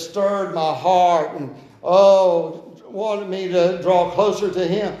that just stirred my heart and, wanted me to draw closer to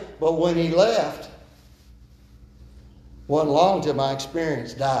him. But when he left, wasn't long till my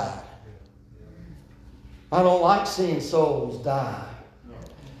experience died. I don't like seeing souls die.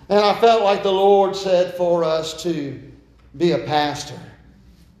 And I felt like the Lord said for us to be a pastor.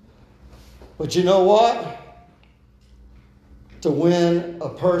 But you know what? To win a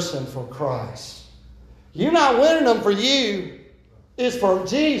person for Christ. You're not winning them for you. It's for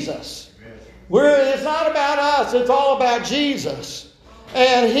Jesus. It's not about us. It's all about Jesus.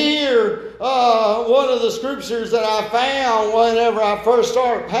 And here, one of the scriptures that I found whenever I first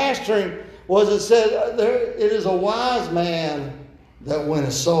started pastoring was it said, it is a wise man that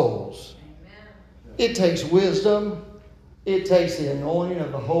winneth souls. It takes wisdom. It takes the anointing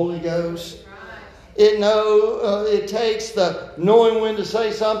of the Holy Ghost. It takes the knowing when to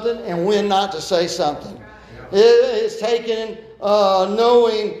say something and when not to say something. It's taking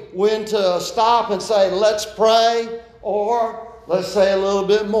knowing when to stop and say, let's pray, or let's say a little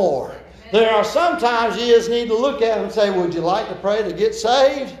bit more. There are sometimes you just need to look at them and say, would you like to pray to get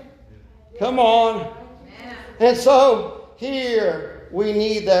saved? Come on. And so here we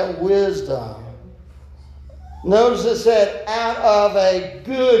need that wisdom. Notice it said, out of a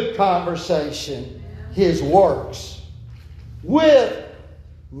good conversation, his works, with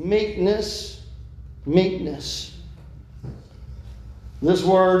meekness. This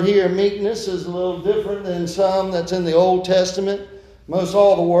word here, meekness, is a little different than some that's in the Old Testament. Most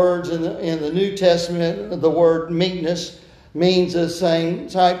all the words in the New Testament, the word meekness means the same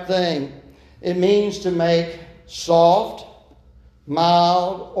type thing. It means to make soft,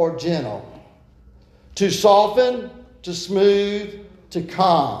 mild, or gentle. To soften, to smooth, to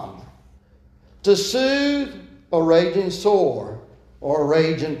calm. To soothe a raging sore or a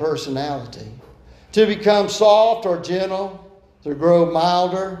raging personality. To become soft or gentle, to grow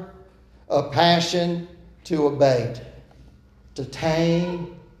milder, a passion to abate. To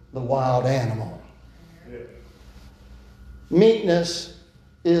tame the wild animal. Meekness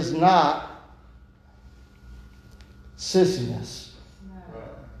is not sissiness.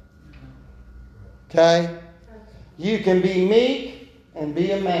 Okay? You can be meek and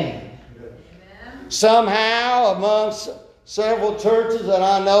be a man. Somehow, amongst several churches that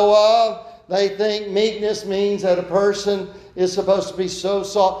I know of, they think meekness means that a person is supposed to be so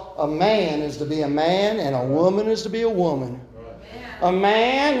soft. A man is to be a man and a woman is to be a woman. A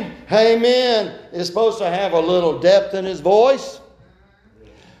man, amen, is supposed to have a little depth in his voice.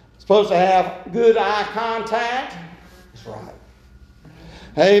 Supposed to have good eye contact. That's right.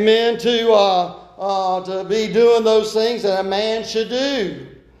 Amen. To be doing those things that a man should do.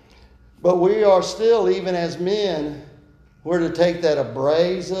 But we are still, even as men, we're to take that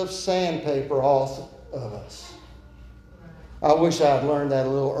abrasive sandpaper off of us. I wish I had learned that a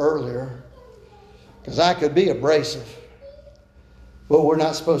little earlier, because I could be abrasive. But we're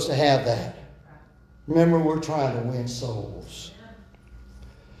not supposed to have that. Remember, we're trying to win souls.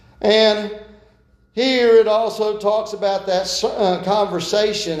 And here it also talks about that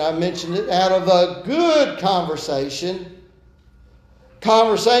conversation. I mentioned it, out of a good conversation.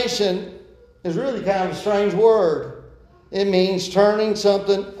 Conversation is really kind of a strange word. It means turning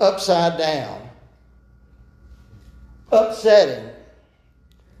something upside down, upsetting,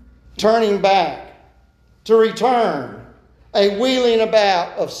 turning back, to return, a wheeling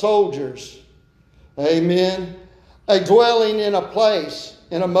about of soldiers. Amen. A dwelling in a place,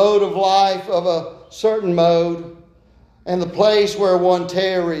 in a mode of life of a certain mode, and the place where one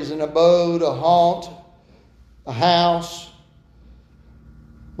tarries, an abode, a haunt, a house.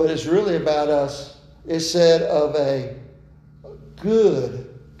 But it's really about us, it's said, of a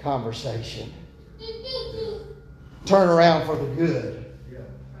good conversation. Turn around for the good.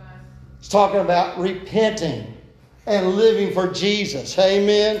 It's talking about repenting and living for Jesus.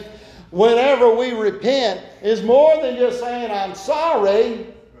 Amen. Whenever we repent, it's more than just saying, I'm sorry,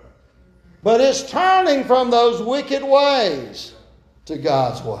 but it's turning from those wicked ways to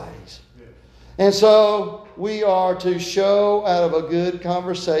God's ways. And so we are to show out of a good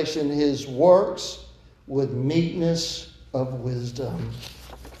conversation His works with meekness of wisdom.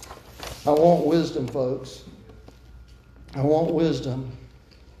 I want wisdom, folks. I want wisdom.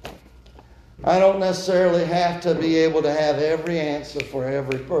 I don't necessarily have to be able to have every answer for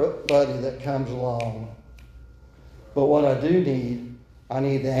everybody that comes along. But what I do need, I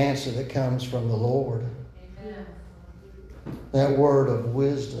need the answer that comes from the Lord. Amen. That word of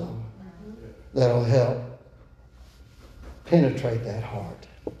wisdom that'll help penetrate that heart.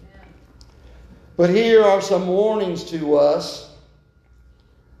 But here are some warnings to us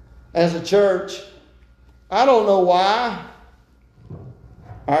as a church. I don't know why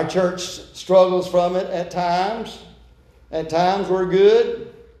our church struggles from it at times. At times we're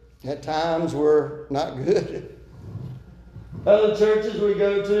good. At times we're not good. Other churches we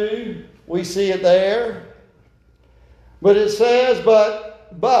go to, we see it there. But it says,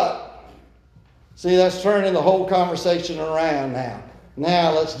 but. See, that's turning the whole conversation around now.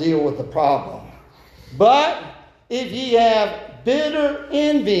 Now let's deal with the problem. But if ye have bitter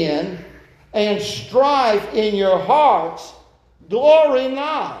envying and strife in your hearts, glory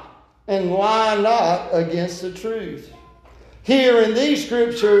not and lie not against the truth. Here in these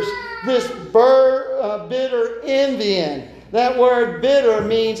scriptures, this bitter envying, that word bitter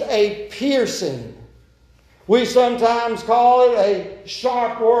means a piercing. We sometimes call it a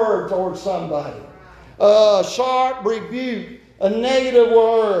sharp word towards somebody. A sharp rebuke, a negative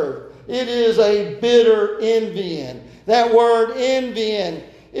word. It is a bitter envying. That word envying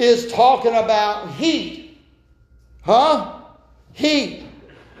is talking about heat. Heat.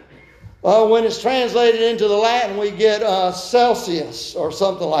 When it's translated into the Latin, we get Celsius or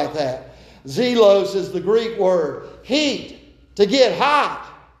something like that. Zelos is the Greek word. Heat, to get hot.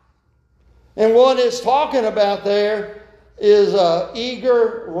 And what it's talking about there is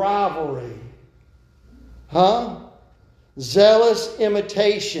eager rivalry. Zealous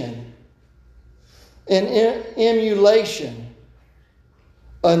imitation. An emulation.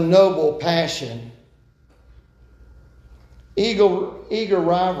 A noble passion. Eager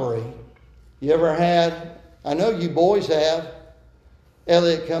rivalry. You ever had, I know you boys have,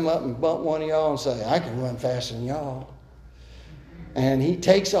 Elliot come up and bump one of y'all and say, I can run faster than y'all. And he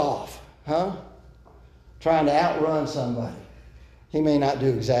takes off, trying to outrun somebody. He may not do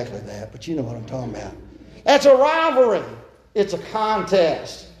exactly that, but you know what I'm talking about. That's a rivalry. It's a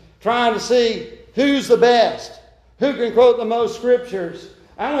contest. Trying to see who's the best. Who can quote the most scriptures.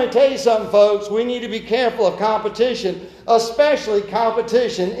 I'm going to tell you something, folks. We need to be careful of competition, especially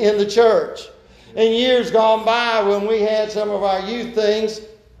competition in the church. In years gone by, when we had some of our youth things,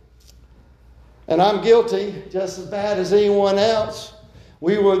 and I'm guilty just as bad as anyone else,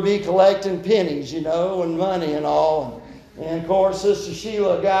 we would be collecting pennies, and money and all. And of course, Sister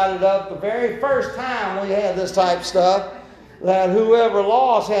Sheila got it up the very first time we had this type of stuff, that whoever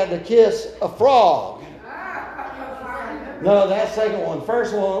lost had to kiss a frog. No, that second one.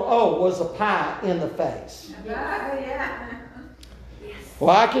 First one, was a pie in the face.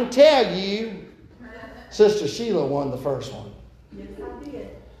 Well, I can tell you, Sister Sheila won the first one. Yes, I did.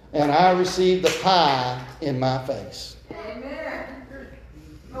 And I received the pie in my face. Amen.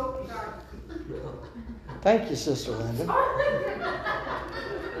 Oh, sorry. Thank you, Sister Linda.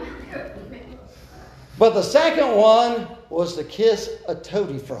 But the second one was to kiss a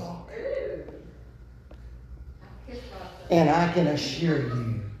toady frog. And I can assure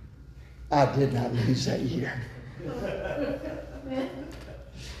you, I did not lose that year.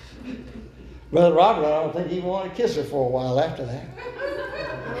 Brother Robert, I don't think he wanted to kiss her for a while after that.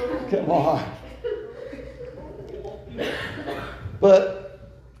 Come on. But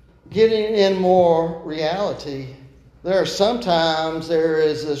getting in more reality, there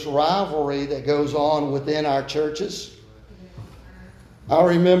is this rivalry that goes on within our churches. I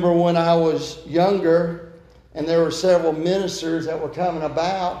remember when I was younger, and there were several ministers that were coming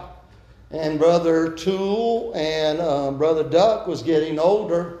about, and Brother Toole and Brother Duck was getting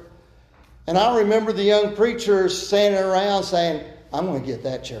older. And I remember the young preachers standing around saying, I'm going to get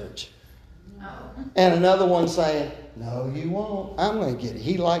that church. And another one saying, no, you won't. I'm going to get it.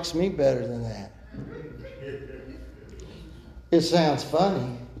 He likes me better than that. It sounds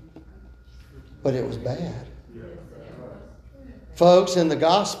funny, but it was bad. Folks, in the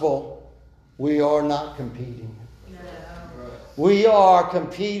gospel, we are not competing. We are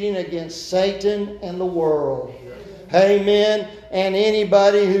competing against Satan and the world. Amen. And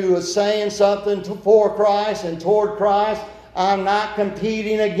anybody who is saying something for Christ and toward Christ, I'm not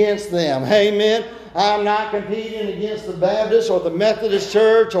competing against them. Amen. I'm not competing against the Baptist or the Methodist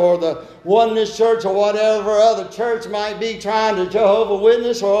church or the Oneness church or whatever other church might be trying to Jehovah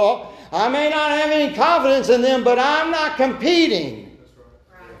Witness, or I may not have any confidence in them, but I'm not competing.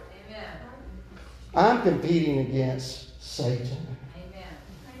 Right. Amen. I'm competing against Satan. Amen.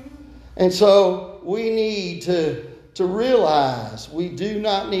 And so we need to realize we do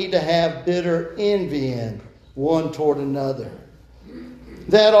not need to have bitter envy one toward another.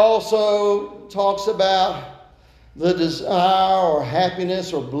 That also talks about the desire or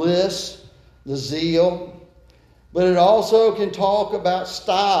happiness or bliss, the zeal. But it also can talk about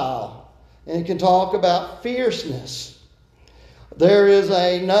style, and it can talk about fierceness. There is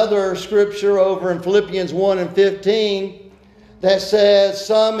another scripture over in Philippians 1 and 15 that says,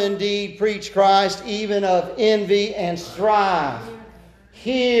 some indeed preach Christ even of envy and strife.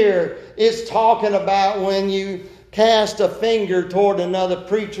 Here it's talking about when you cast a finger toward another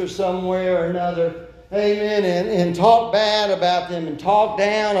preacher somewhere or another, amen, and talk bad about them and talk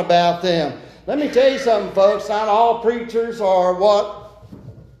down about them. Let me tell you something, folks. Not all preachers are what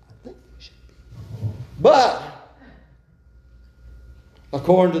I think they should be. But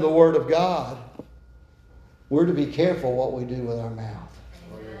according to the Word of God, we're to be careful what we do with our mouth.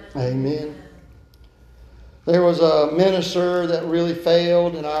 Amen. There was a minister that really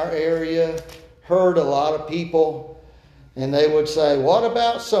failed in our area, hurt a lot of people, and they would say, what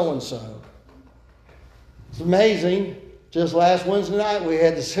about so-and-so? It's amazing. Just last Wednesday night we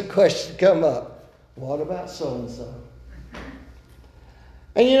had this question come up. What about so-and-so?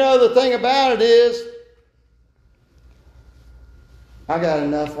 And you know, the thing about it is, I got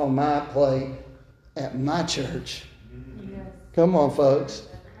enough on my plate at my church. Yes. Come on, folks.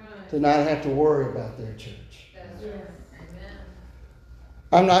 To not have to worry about their church. That's right. Amen.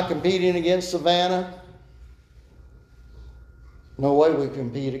 I'm not competing against Savannah. No way we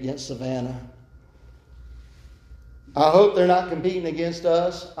compete against Savannah. I hope they're not competing against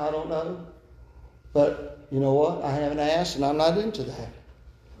us. I don't know. But you know what? I haven't asked, and I'm not into that.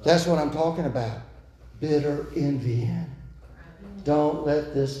 That's what I'm talking about. Bitter envying. Don't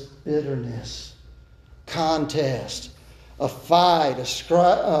let this bitterness, contest, a fight,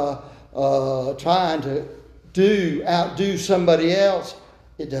 trying to outdo somebody else,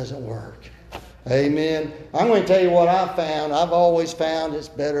 it doesn't work. Amen. I'm going to tell you what I found. I've always found it's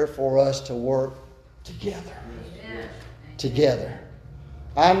better for us to work together. Amen. Together.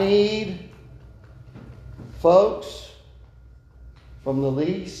 I need folks from the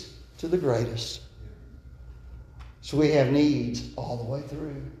least to the greatest. So we have needs all the way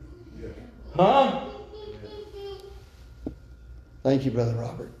through. Huh? Thank you, Brother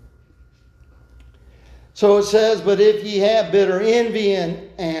Robert. So it says, but if ye have bitter envy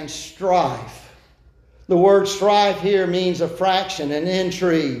and strife. The word strife here means a fraction, an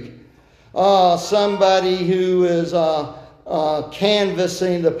intrigue. Somebody who is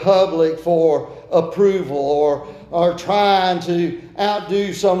canvassing the public for approval or trying to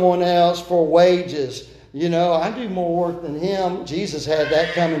outdo someone else for wages. You know, I do more work than him. Jesus had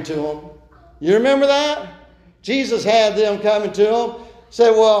that coming to him. You remember that? Jesus had them coming to him.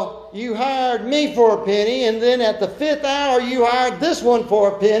 Say, well, you hired me for a penny, and then at the 5th hour you hired this one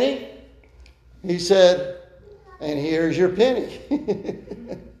for a penny. He said, and here's your penny.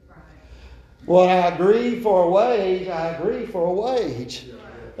 Well, I agree for a wage. I agree for a wage.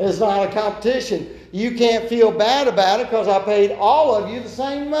 It's not a competition. You can't feel bad about it because I paid all of you the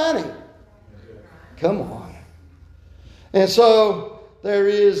same money. Come on. And so there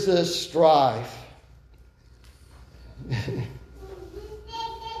is this strife.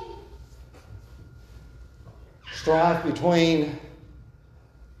 Strife between,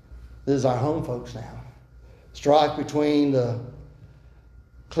 this is our home folks now. Strife between the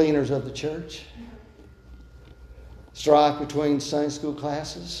cleaners of the church. strife between Sunday school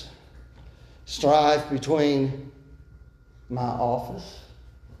classes, strife between my office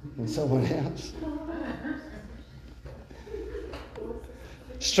and someone else,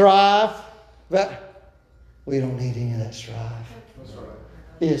 strife, but we don't need any of that strife. That's right.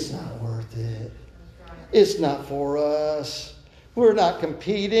 It's not worth it. It's not for us. We're not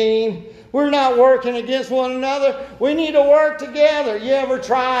competing. We're not working against one another. We need to work together. You ever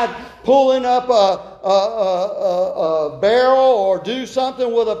tried pulling up a barrel or do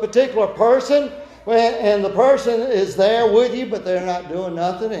something with a particular person and the person is there with you but they're not doing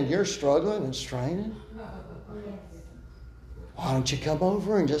nothing and you're struggling and straining? Why don't you come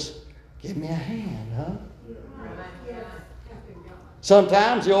over and just give me a hand, huh?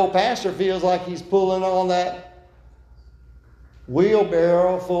 Sometimes the old pastor feels like he's pulling on that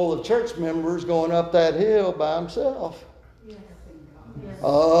wheelbarrow full of church members going up that hill by himself.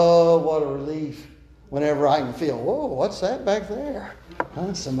 Oh, what a relief whenever I can feel, whoa, what's that back there?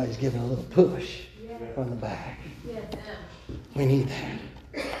 Huh? Somebody's giving a little push from the back. We need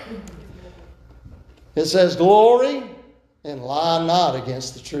that. It says, glory and lie not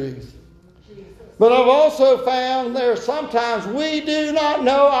against the truth. But I've also found there sometimes we do not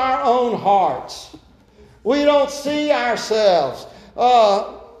know our own hearts. We don't see ourselves.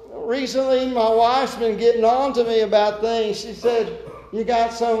 Recently, my wife's been getting on to me about things. She said, you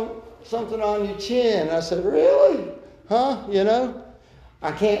got something on your chin. I said, really? Huh? You know,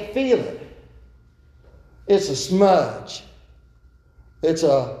 I can't feel it. It's a smudge. It's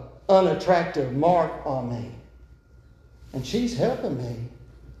an unattractive mark on me. And she's helping me,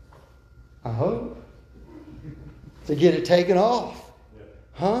 I hope, to get it taken off.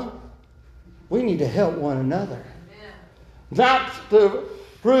 Huh? We need to help one another. Not to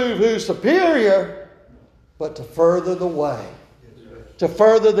prove who's superior, but to further the way. To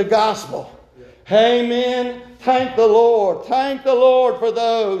further the gospel. Amen. Thank the Lord. Thank the Lord for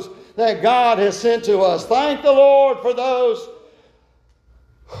those that God has sent to us. Thank the Lord for those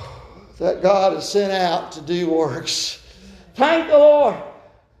that God has sent out to do works. Thank the Lord.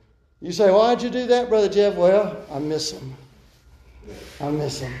 You say, why'd you do that, Brother Jeff? Well, I miss them. I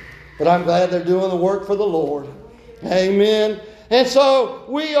miss them. But I'm glad they're doing the work for the Lord. Amen. And so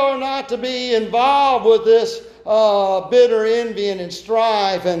we are not to be involved with this bitter envying and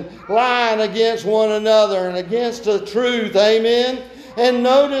strife and lying against one another and against the truth. Amen. And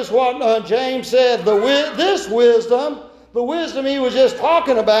notice what James said. This wisdom, the wisdom he was just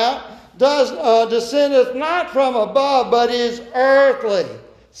talking about, descendeth not from above, but is earthly,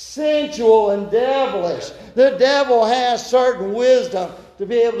 sensual, and devilish. The devil has certain wisdom to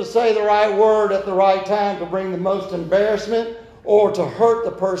be able to say the right word at the right time to bring the most embarrassment or to hurt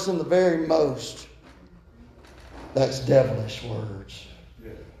the person the very most. That's devilish words.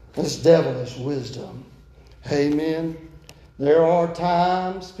 That's devilish wisdom. Amen. There are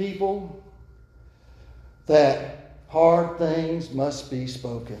times, people, that hard things must be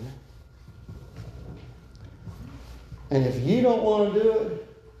spoken. And if you don't want to do it,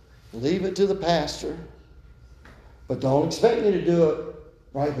 leave it to the pastor. But don't expect me to do it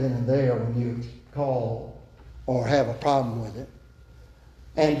right then and there when you call or have a problem with it.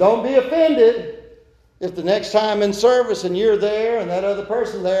 And don't be offended if the next time in service and you're there and that other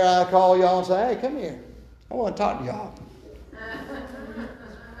person there, I call y'all and say, hey, come here. I want to talk to y'all.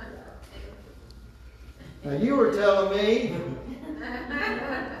 Now, you were telling me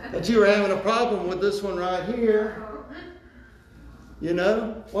that you were having a problem with this one right here. You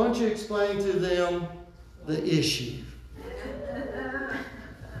know, why don't you explain to them the issue?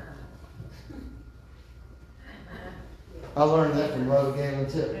 I learned that from Brother Galen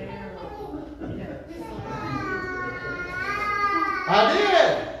too. I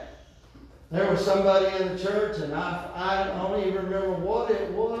did. There was somebody in the church, and I don't even remember what it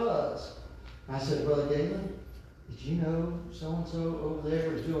was. I said, Brother Galen, did you know so-and-so over there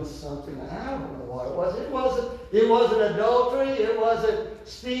was doing something? I don't know what it was. It wasn't adultery. It wasn't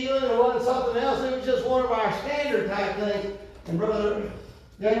stealing. It wasn't something else. It was just one of our standard type things. And Brother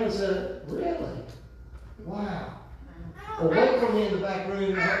Galen said, really? Wow. Well, wait for me in the back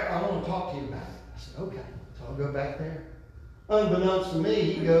room. I want to talk to you about it. I said, okay. So I'll go back there. Unbeknownst to me,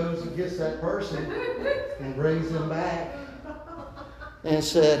 he goes and gets that person and brings them back and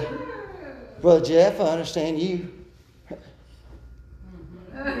said, Brother Jeff, I understand you.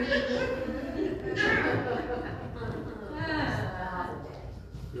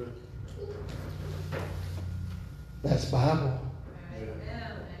 That's Bible.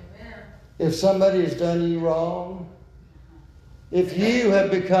 If somebody has done you wrong, if you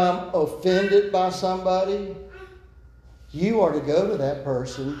have become offended by somebody, you are to go to that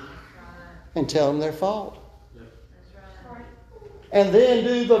person and tell them their fault. And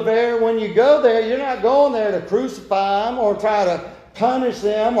then when you go there, you're not going there to crucify them or try to punish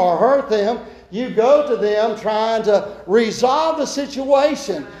them or hurt them. You go to them trying to resolve the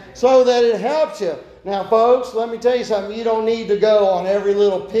situation so that it helps you. Now, folks, let me tell you something. You don't need to go on every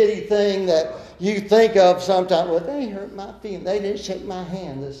little pity thing that you think of sometimes. Well, they hurt my feelings. They didn't shake my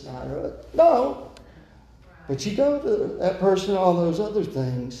hand this time. No. But you go to that person, all those other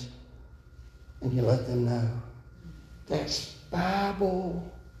things, and you let them know. That's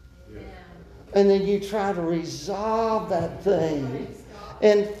Bible. And then you try to resolve that thing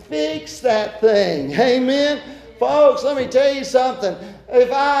and fix that thing. Amen? Folks, let me tell you something. If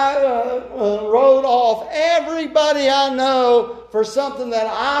I wrote off everybody I know for something that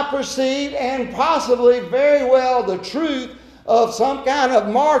I perceive and possibly very well the truth of some kind of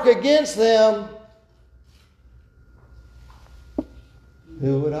mark against them,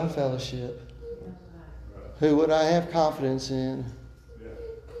 who would I fellowship? Who would I have confidence in?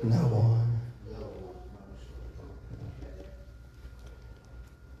 No one.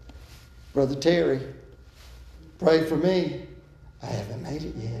 Brother Terry, pray for me. I haven't made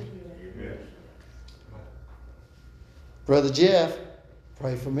it yet. Brother Jeff,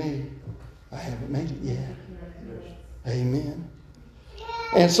 pray for me. I haven't made it yet. Amen.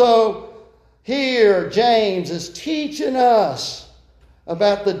 And so here James is teaching us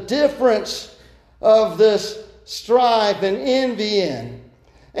about the difference of this strife and envying.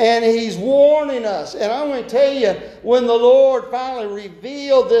 And he's warning us. And I'm going to tell you, when the Lord finally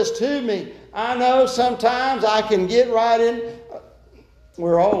revealed this to me, I know sometimes I can get right in.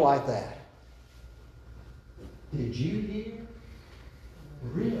 We're all like that. Did you hear?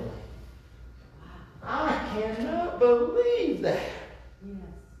 Really? I cannot believe that.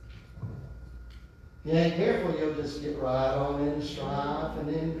 You ain't careful, you'll just get right on into strife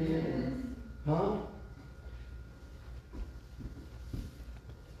and envy. Huh?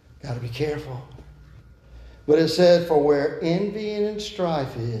 Got to be careful. But it said, for where envy and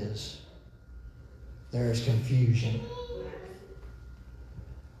strife is, there is confusion.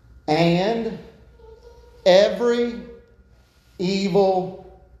 And every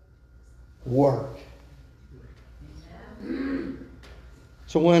evil work.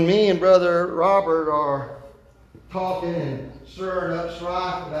 So when me and Brother Robert are talking and stirring up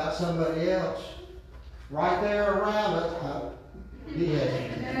strife about somebody else, right there around us, we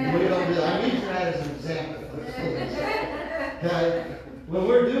don't do that. I'm using that as an example. Okay? When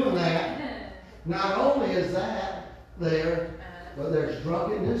we're doing that, not only is that there, but there's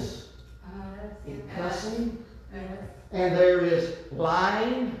drunkenness, and cussing, and there is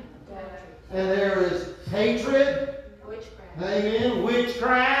lying, and there is hatred, amen,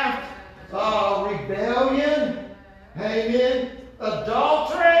 witchcraft, rebellion, amen,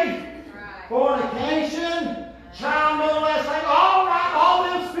 adultery, fornication, child molesting, all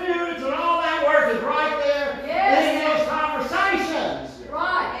them spirits and all that work is right there in those conversations.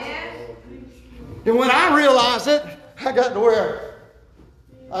 Right. And when I realized it, I got to where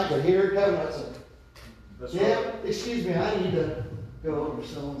I could hear it coming. I said, yeah, excuse me, I need to go over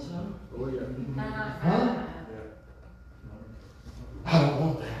so-and-so. Oh, yeah. Huh? I don't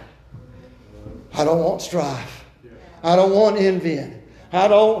want that. I don't want strife. I don't want envying. I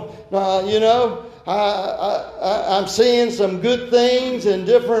don't, I'm seeing some good things in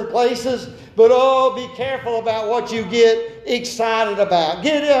different places, but be careful about what you get excited about.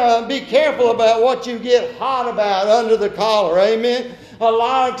 Be careful about what you get hot about under the collar. Amen. A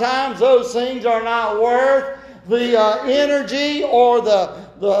lot of times those things are not worth the energy or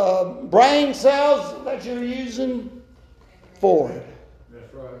the brain cells that you're using for it.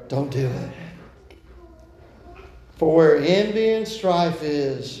 That's right. Don't do it. For where envy and strife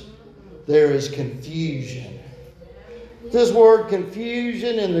is, there is confusion. This word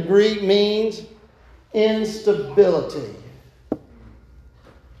confusion in the Greek means instability,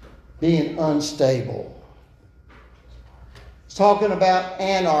 being unstable. It's talking about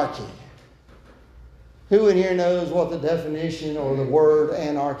anarchy. Who in here knows what the definition or the word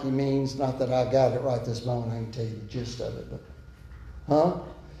anarchy means? Not that I've got it right this moment. I can tell you the gist of it. But,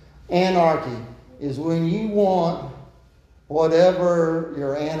 anarchy is when you want whatever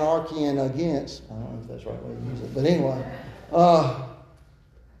you're anarchying against. I don't know if that's the right way to use it. But anyway,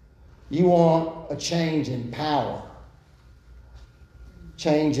 you want a change in power,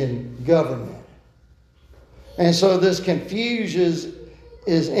 change in government. And so this confusion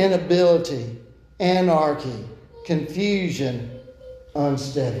is inability, anarchy, confusion,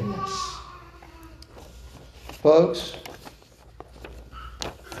 unsteadiness. Folks,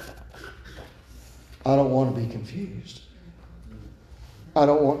 I don't want to be confused. I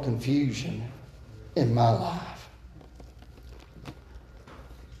don't want confusion in my life.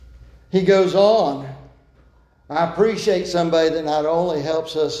 He goes on. I appreciate somebody that not only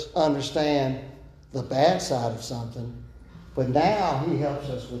helps us understand the bad side of something, but now he helps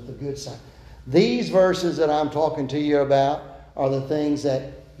us with the good side. These verses that I'm talking to you about are the things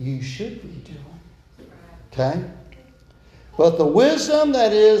that you should be doing. Okay? But the wisdom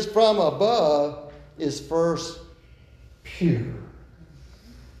that is from above is first pure.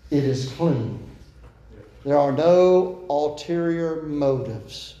 It is clean. There are no ulterior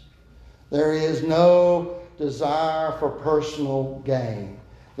motives. There is no desire for personal gain.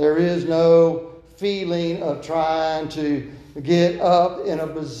 There is no feeling of trying to get up in a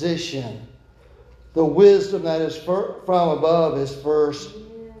position. The wisdom that is from above is first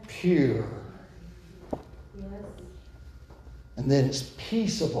pure. And then it's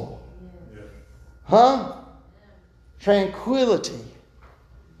peaceable. Huh? Tranquility.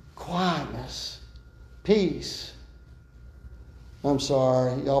 Quietness. Peace. I'm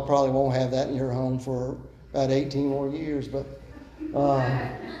sorry, y'all probably won't have that in your home for about 18 more years, but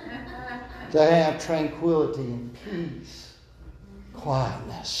to have tranquility and peace,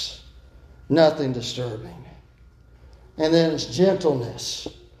 quietness, nothing disturbing. And then it's gentleness.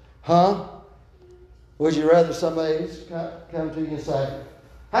 Huh? Would you rather somebody come to you and say,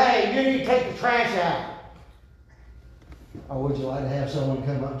 hey, you need to take the trash out? Or would you like to have someone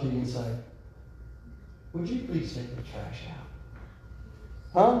come up to you and say, would you please take the trash out?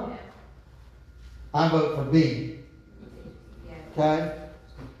 Huh? I vote for B. Okay?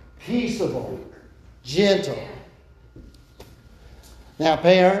 Peaceable. Gentle. Now,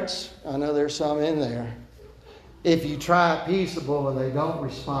 parents, I know there's some in there. If you try peaceable and they don't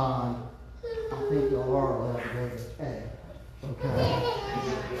respond, I think you are allowed to go to A. Okay?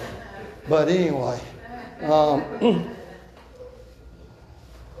 But anyway,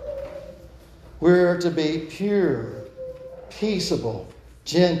 we're to be pure, peaceable,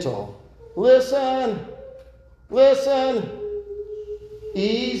 gentle. Listen,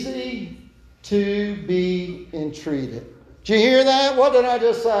 easy to be entreated. Did you hear that? What did I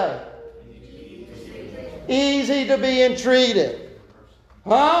just say? Easy to be entreated.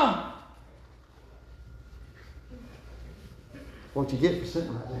 Huh? What you get for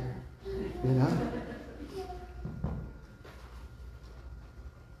sitting right there, you know?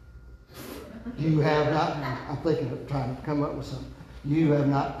 You have not, I'm thinking of trying to come up with something. You have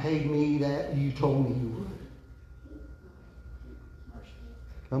not paid me that you told me you would.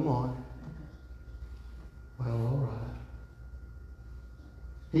 Come on. Well, all right.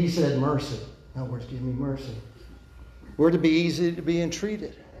 He said mercy. In other words, give me mercy. We're to be easy to be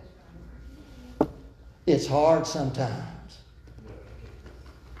entreated. It's hard sometimes.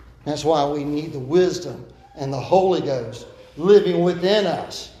 That's why we need the wisdom and the Holy Ghost living within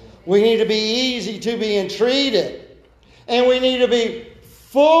us. We need to be easy to be entreated. And we need to be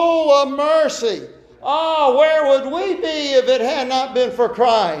full of mercy. Oh, where would we be if it had not been for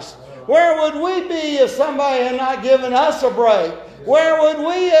Christ? Where would we be if somebody had not given us a break? Where would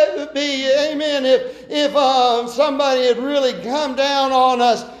we be, amen, if somebody had really come down on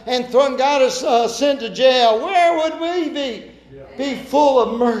us and got us sent to jail? Where would we be? Be full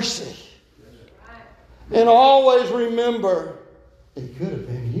of mercy. And always remember, it could have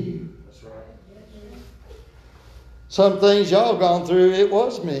been you. That's right. Some things y'all gone through, it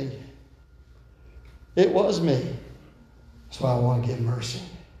was me. It was me. That's why I want to give mercy.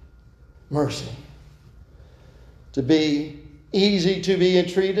 Mercy. To be easy to be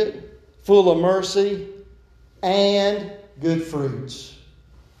entreated, full of mercy, and good fruits.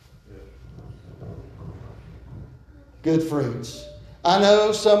 Good fruits. I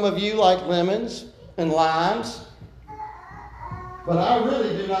know some of you like lemons and limes, but I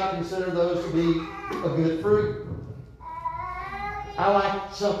really do not consider those to be a good fruit. I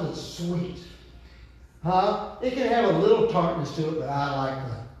like something sweet. Huh? It can have a little tartness to it, but I like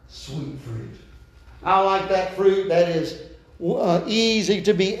the sweet fruit. I like that fruit that is easy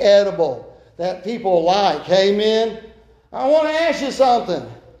to be edible, that people like. Amen? I want to ask you something.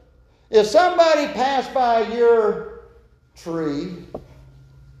 If somebody passed by your tree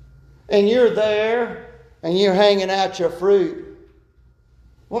and you're there and you're hanging out your fruit,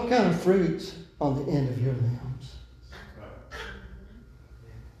 what kind of fruit's on the end of your limbs?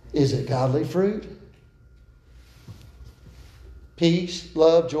 Is it godly fruit? Peace,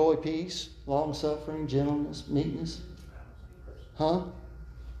 love, joy, peace, long-suffering, gentleness, meekness? Huh?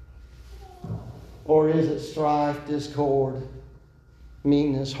 Or is it strife, discord,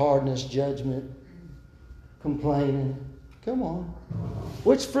 meanness, hardness, judgment, complaining? Come on.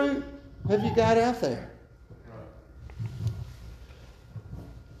 Which fruit have you got out there?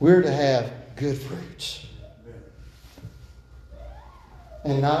 We're to have good fruits.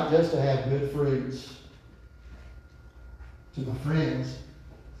 And not just to have good fruits. To my friends.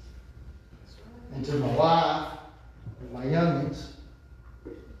 And to my wife. And my youngins.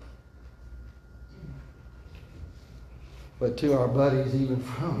 But to our buddies even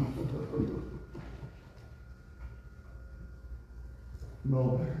from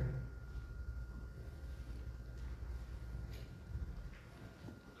Mulberry.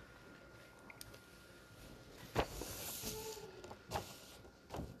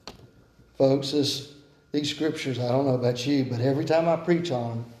 Folks, these scriptures, I don't know about you, but every time I preach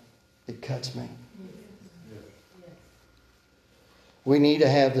on them, it cuts me. We need to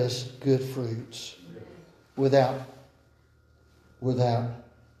have this good fruits without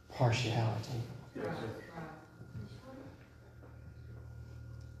partiality.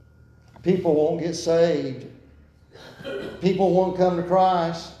 People won't get saved. People won't come to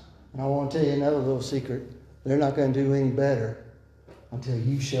Christ. And I want to tell you another little secret. They're not going to do any better until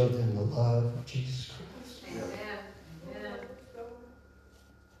you show them the love of Jesus Christ. Amen.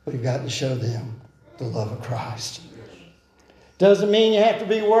 We've got to show them the love of Christ. Doesn't mean you have to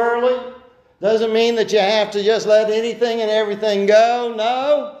be worldly. Doesn't mean that you have to just let anything and everything go.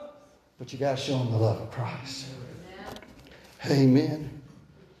 No. But you got to show them the love of Christ. Amen.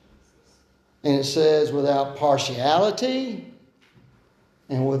 And it says without partiality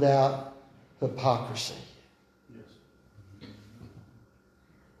and without hypocrisy.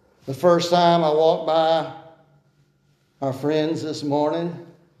 The first time I walked by our friends this morning,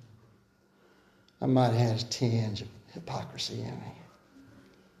 I might have had a tinge of hypocrisy in me.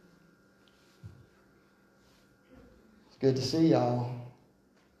 It's good to see y'all.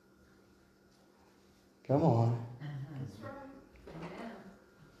 Come on.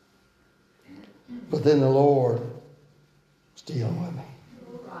 But then the Lord was dealing with me.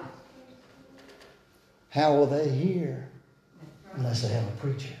 How will they hear unless they have a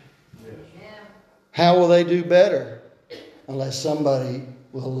preacher? How will they do better unless somebody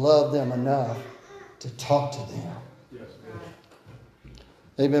will love them enough to talk to them?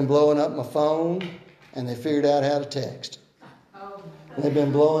 They've been blowing up my phone and they figured out how to text. They've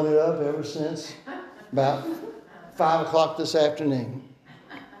been blowing it up ever since about 5 o'clock this afternoon.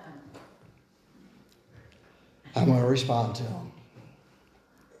 I'm going to respond to them.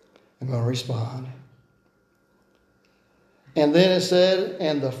 I'm going to respond. And then it said,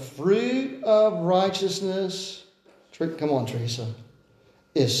 and the fruit of righteousness, come on, Teresa,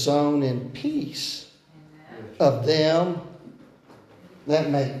 is sown in peace of them that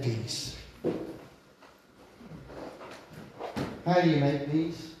make peace. How do you make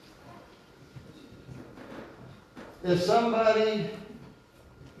peace? If somebody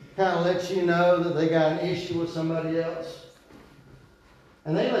kind of lets you know that they got an issue with somebody else,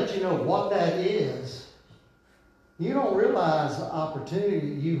 and they let you know what that is, you don't realize the opportunity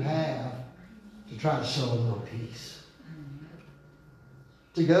you have to try to show a little peace.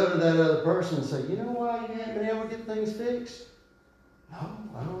 To go to that other person and say, you know why you haven't been able to get things fixed? No,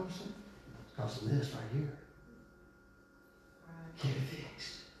 I don't understand. It's because of this right here. Get it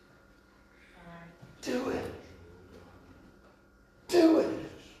fixed. Do it. Do it.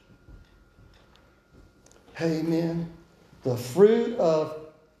 Amen. The fruit of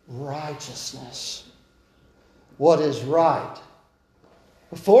righteousness. What is right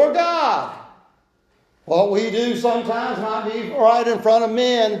before God. What we do sometimes might be right in front of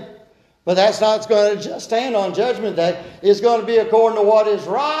men, but that's not going to stand on Judgment Day. It's going to be according to what is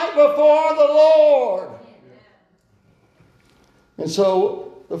right before the Lord. And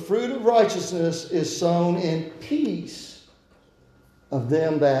so the fruit of righteousness is sown in peace of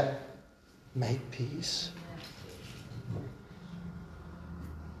them that make peace.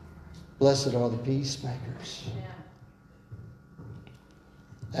 Blessed are the peacemakers.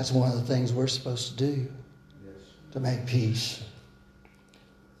 That's one of the things we're supposed to do, to make peace.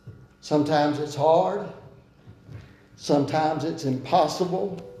 Sometimes it's hard. Sometimes it's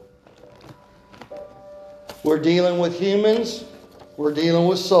impossible. We're dealing with humans. We're dealing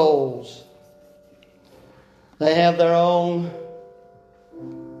with souls. They have their own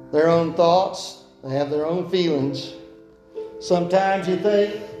thoughts. They have their own feelings. Sometimes you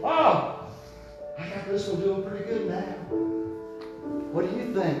think, oh, I got this one doing pretty good now. What do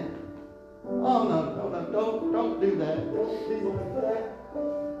you think? Oh, no, don't do that. Don't do like that.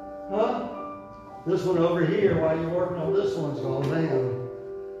 Huh? This one over here, while you're working on this one's going down.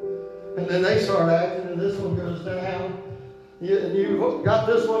 And then they start acting and this one goes down. You got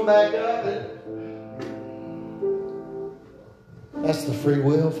this one back up. That's the free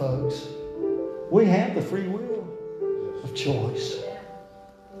will, folks. We have the free will of choice.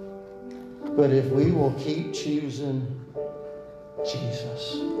 But if we will keep choosing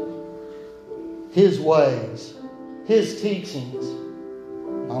Jesus. His ways, His teachings.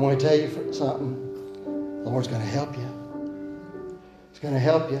 I want to tell you something. The Lord's going to help you. He's going to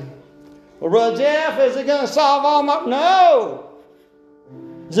help you. Well, Brother Jeff, is it going to solve all my... No!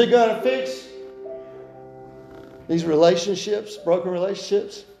 Is it going to fix these relationships, broken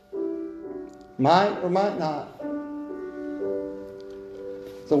relationships? Might or might not.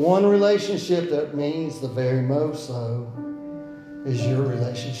 The one relationship that means the very most, though, is your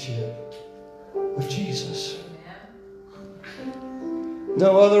relationship with Jesus.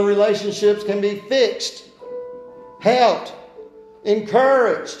 No other relationships can be fixed, helped,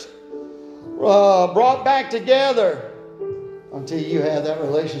 encouraged, brought back together until you have that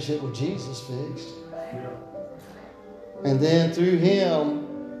relationship with Jesus fixed. And then through Him,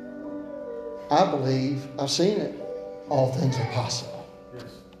 I believe, I've seen it, all things are possible.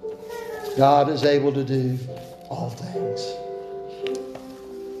 God is able to do all things.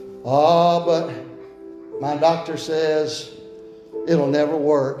 Oh, but my doctor says it'll never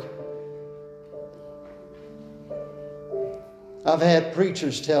work. I've had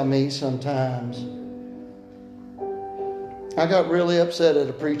preachers tell me sometimes. I got really upset at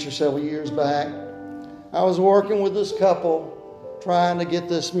a preacher several years back. I was working with this couple trying to get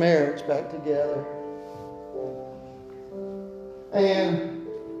this marriage back together. And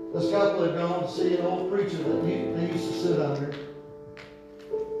this couple had gone to see an old preacher that they used to sit under.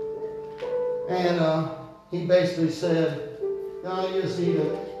 And he basically said, "No, you just need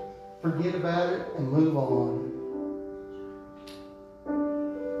to forget about it and move on."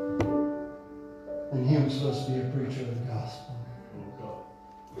 And he was supposed to be a preacher of the gospel.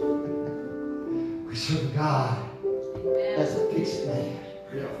 We serve a God that's a fixed man.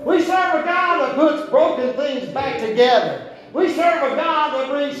 We serve a God that puts broken things back together. We serve a God that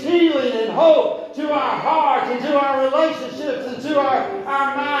brings healing and hope to our hearts and to our relationships and to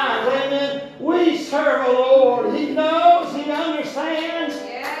our minds. Amen. We serve a Lord. He knows, He understands,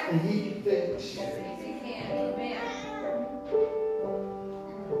 and He can fix.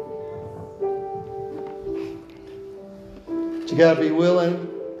 But you got to be willing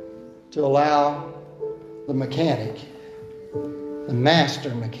to allow the mechanic, the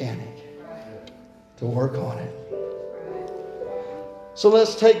master mechanic, to work on it. So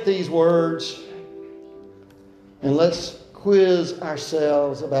let's take these words and let's quiz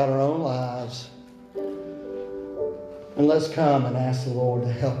ourselves about our own lives. And let's come and ask the Lord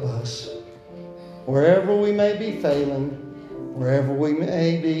to help us. Wherever we may be failing, wherever we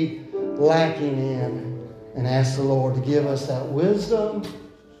may be lacking in, and ask the Lord to give us that wisdom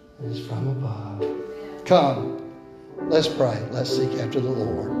that is from above. Come, let's pray. Let's seek after the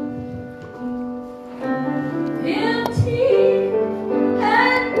Lord. Empty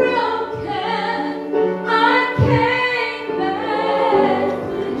and broken, I came back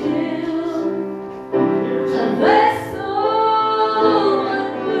to Him, a vessel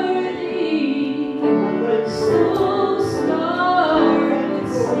unworthy, so scarred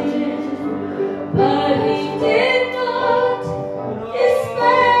with sin, but He did not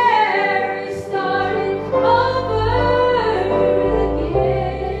despair. He started over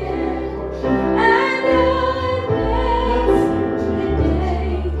again, and I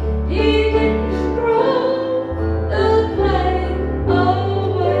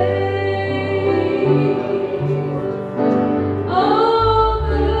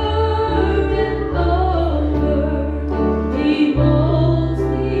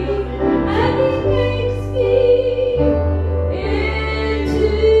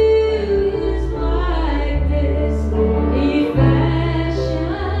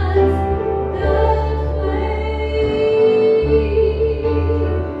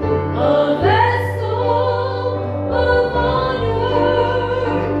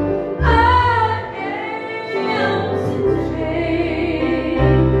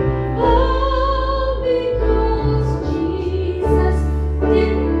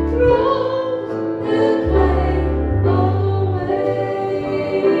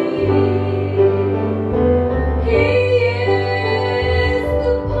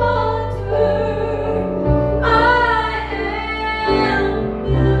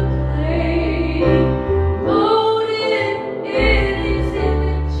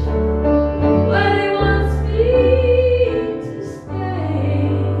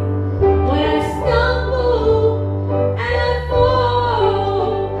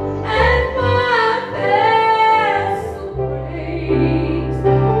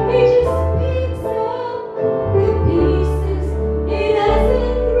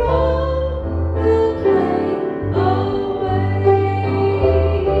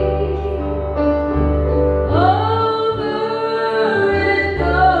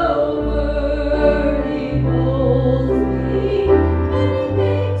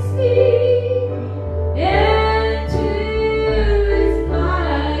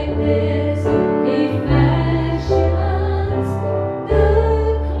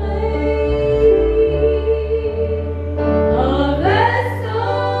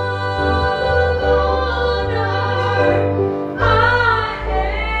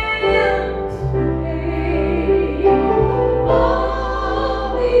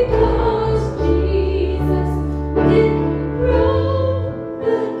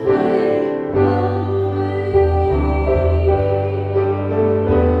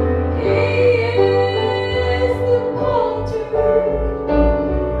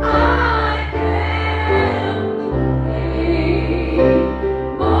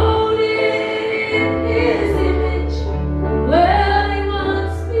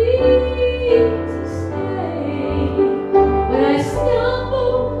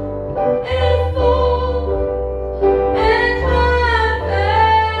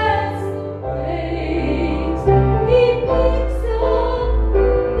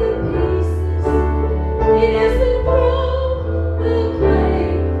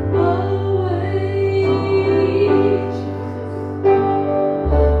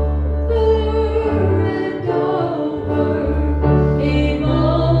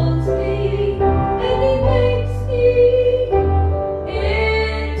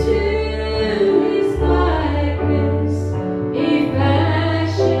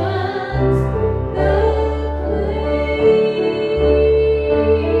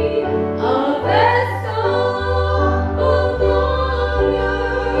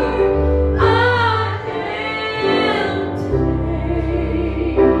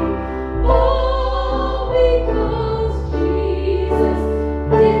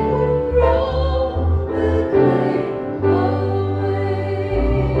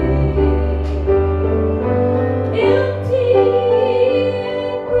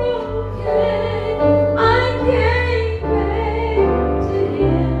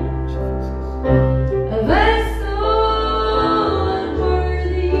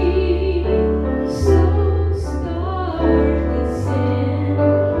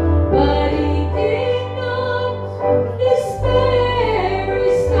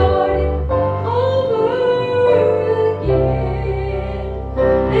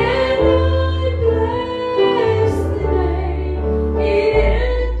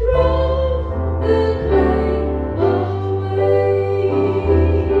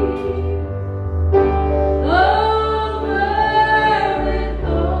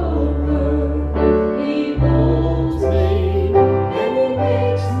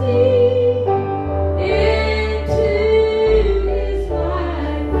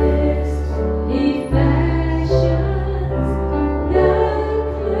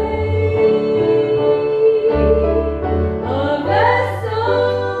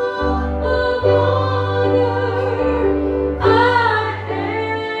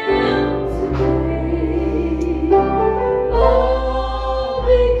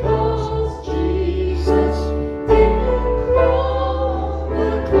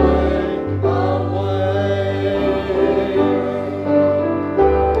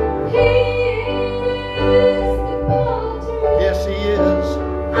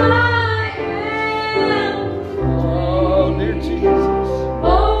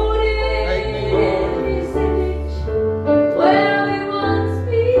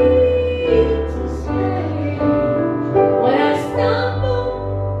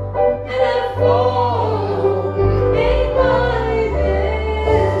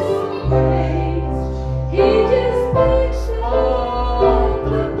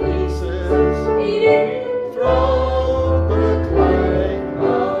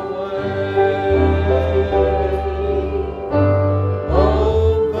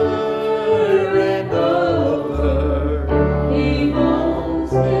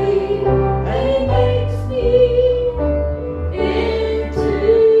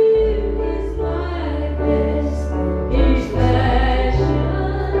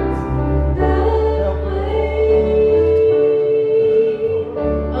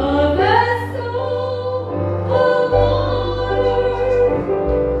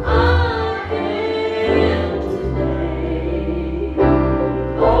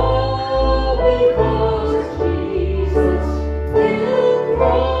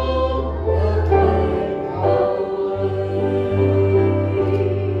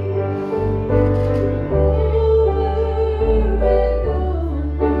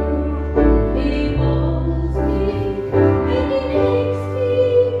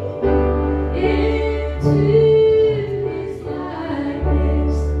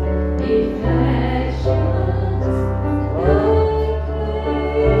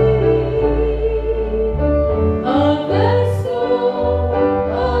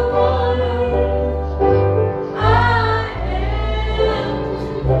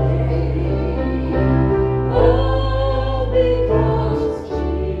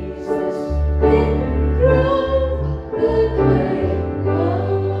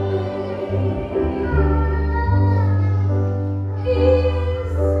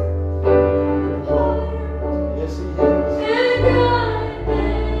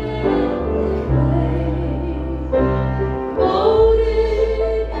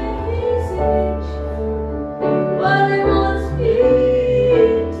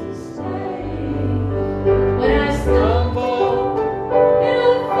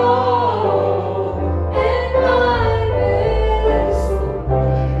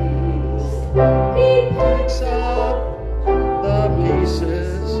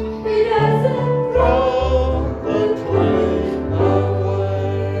places. He doesn't Throw the clay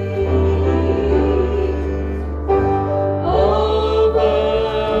away. over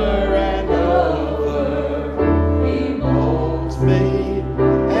And over, He molds me,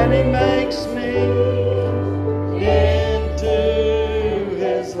 and He makes me into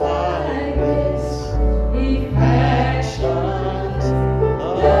His likeness. He Fashions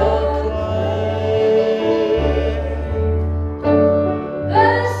the clay. the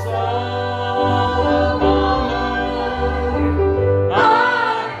Son of honor I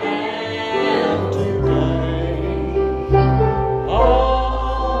am today.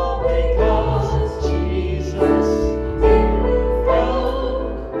 All because Jesus throw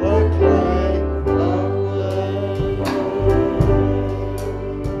the clay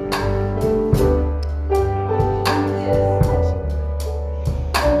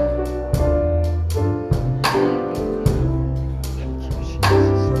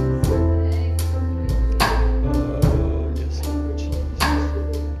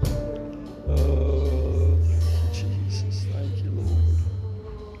Jesus, thank you, Lord.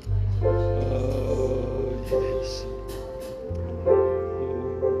 Oh, yes.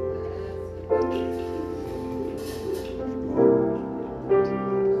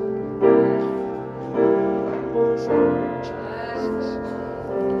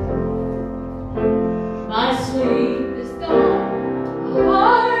 My sleep is gone, my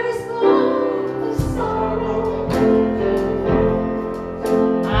heart is full of sorrow.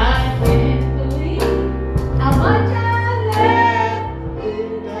 I can't believe how much I let you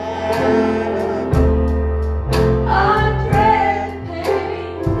down. I dread the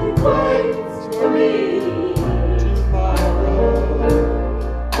pain that waits for me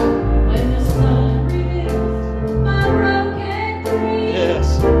when the sun reveals my broken dreams. Yes.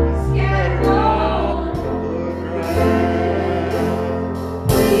 Scattered on The ground.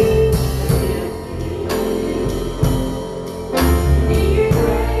 Please need your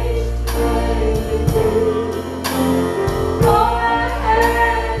grace to take me through. All I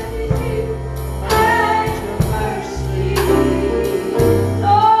have is you and your mercy.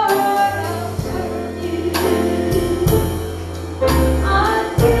 Lord, I'll serve you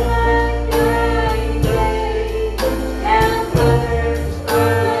until I'm dying day. And others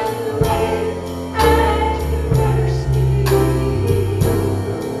find the way and your mercy.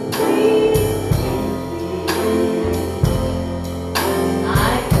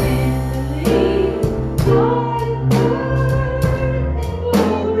 I can't believe Lord,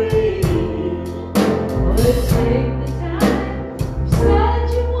 glory would take the time for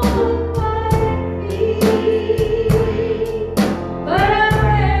such a one like me. But I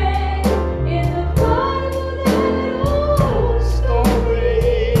read in the Bible that old story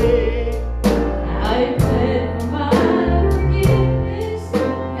how He pled for my forgiveness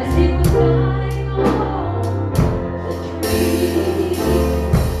as He was dying on the tree.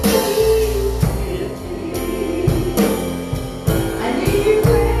 I need your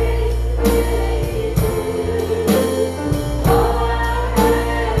grace to make it through. All I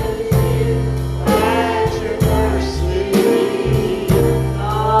have is you and your mercy.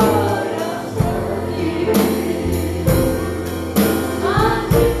 Lord, I'll serve you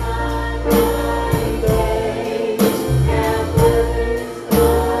until my dying days. And others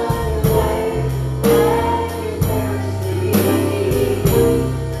find the way and your mercy.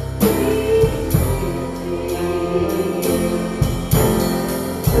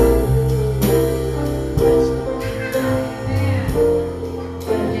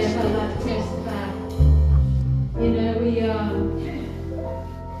 Jeff, I'd like to testify. You know, we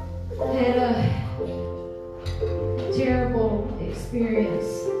had a terrible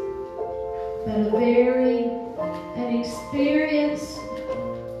experience, but an experience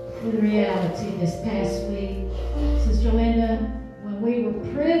with reality this past week. Sister Linda, when we were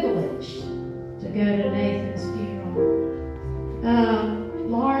privileged to go to Nathan's funeral,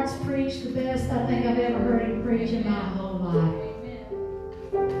 Lawrence preached the best I think I've ever heard him preach in my whole life.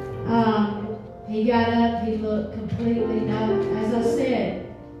 He got up, he looked completely, as I said,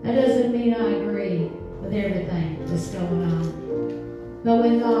 that doesn't mean I agree with everything that's going on. But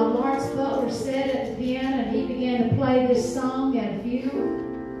when Lawrence Butler sat at the piano and he began to play this song at a funeral,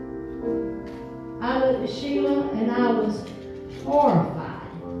 I looked at Sheila and I was horrified.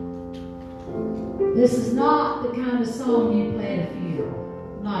 This is not the kind of song you play at a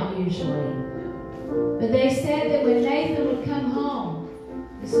funeral, not usually. But they said that when Nathan would come home,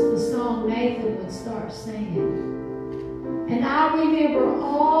 this is the song Nathan would start singing. And I remember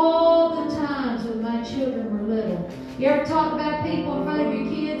all the times when my children were little. You ever talk about people in front of your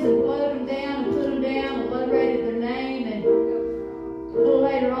kids and float them down and put them down and blood rated their name? And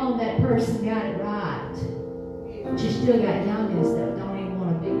later on that person got it right. But you still got youngins that don't even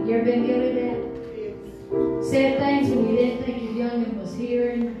want to be. You ever been guilty of that? Said things when you didn't think your youngin was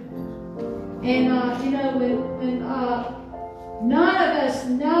hearing. And, you know, when none of us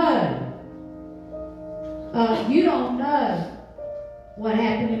know, you don't know what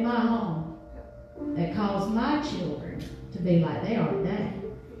happened in my home that caused my children to be like they are today.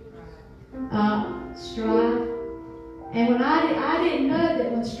 Strife. And when I didn't know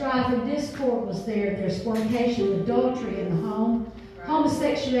that when strife and discord was there, there's fornication, adultery in the home,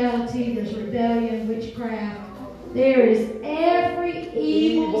 homosexuality, there's rebellion, witchcraft. There is every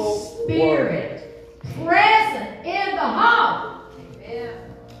evil spirit present in the home.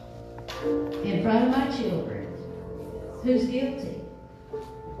 In front of my children. Who's guilty?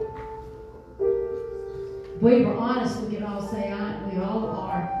 If we were honest, we could all say, we all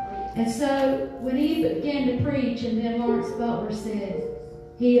are. And so when he began to preach, and then Lawrence Butler said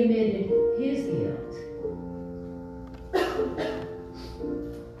he admitted his guilt.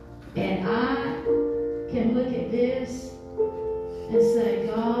 And I can look at this and say,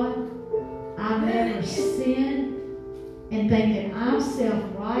 God, I've never sinned, and thinking I'm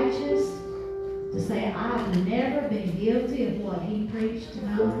self-righteous to say I've never been guilty of what he preached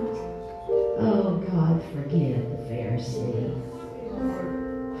tonight. Oh, God, forgive the Pharisee.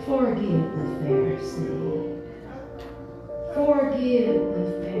 Forgive the Pharisee. Forgive the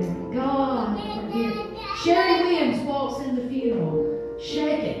Pharisee. God, forgive. Sherry Williams walks in the funeral,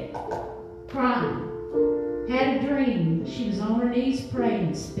 shaking, crying. Had a dream. She was on her knees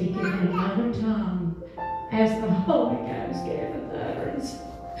praying, speaking in another tongue as the Holy Ghost gave her utterance.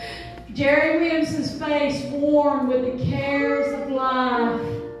 Jerry Williams's face warm with the cares of life.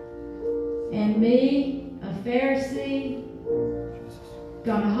 And me, a Pharisee,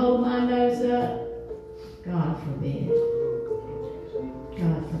 gonna hold my nose up? God forbid.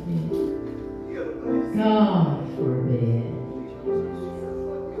 God forbid. God forbid.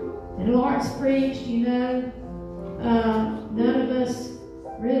 And Lawrence preached, you know, none of us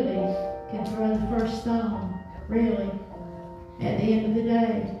really can throw the first stone, really, at the end of the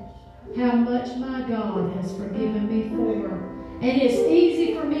day. How much my God has forgiven me for. And it's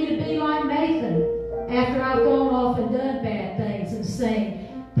easy for me to be like Nathan after I've gone off and done bad things and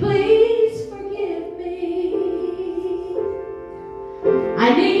sing, please forgive me.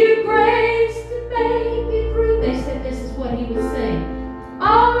 I need your grace to make it through. They said this is what he would sing.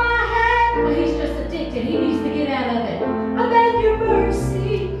 All I have, well, he's just addicted. He needs to get out of it. I beg your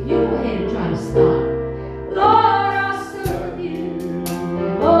mercy. You go ahead and try to stop. Lord, I'll serve you.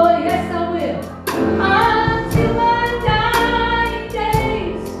 Oh, yes, I will. Until my dying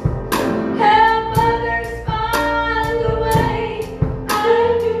days, help others find the way. I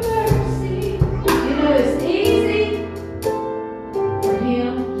beg your mercy. You know, it's easy for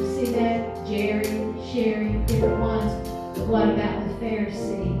him to see that Jerry, Sherry, different ones. But what about the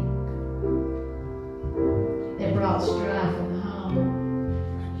Pharisee that brought strife in the home?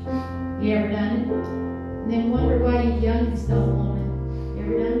 You ever done it? And then wonder why you youngins don't want it. You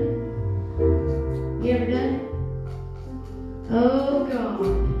ever done it? You ever done it? Oh God,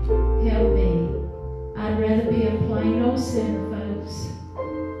 help me. I'd rather be a plain old sinner, folks,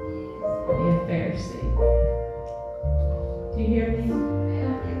 than be a Pharisee. Do you hear me?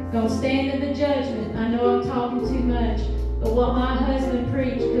 Gonna stand in the judgment. I know I'm talking too much, but what my husband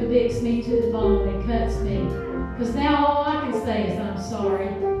preached convicts me to the bone and cuts me. Because now all I can say is I'm sorry.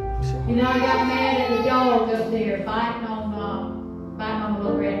 You know, I got mad at the dog up there biting on my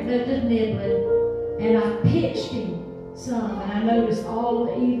little rat, just nibbling, and I pitched him some, and I noticed all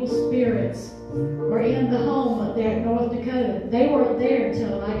the evil spirits were in the home up there in North Dakota. They weren't there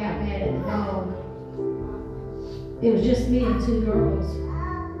until I got mad at the dog. It was just me and two girls.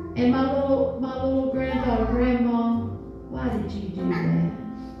 And my little granddaughter, Grandma, why did you do that?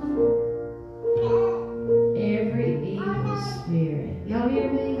 Every evil spirit. Y'all hear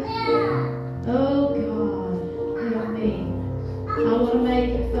me? Oh God, help me. I want to make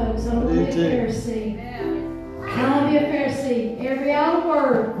it, folks. I don't want to be a Pharisee. I don't want to be a Pharisee. Every other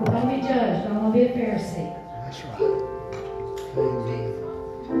word, we're going to be judged. I don't want to be a Pharisee. That's right. Amen.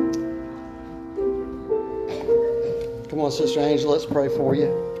 Come on, Sister Angela, let's pray for you.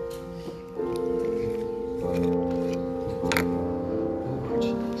 Lord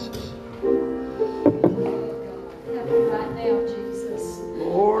Jesus. Right now, Jesus.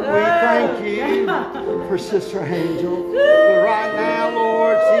 Lord, we thank you for Sister Angel. But right now,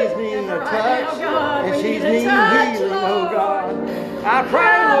 Lord, she's needing a touch, and she's needing healing, oh God. I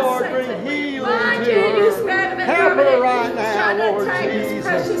pray, Lord, bring healing to her. Help her right now, Lord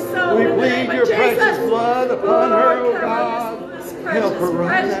Jesus. We plead your precious blood upon her, oh God. Help her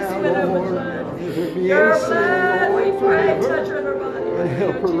right now, Lord. Your blood, we pray, touch her in her body. And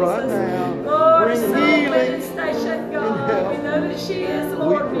help her right now. Lord, Bring so healing. station, God. We know that she is,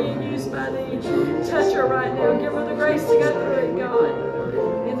 Lord, being used by thee. Touch her right now. Give her the grace to go through it,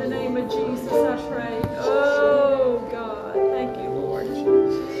 God. In the name of Jesus, I pray. Oh, God. Thank you, Lord. Thank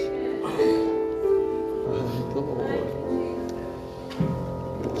the Lord.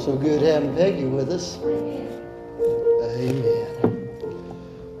 So good having Peggy with us. Amen.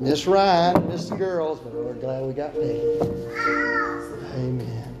 Miss Ryan, miss the girls, but we're glad we got Peggy.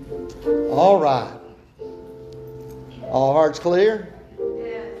 Amen. All right. All hearts clear?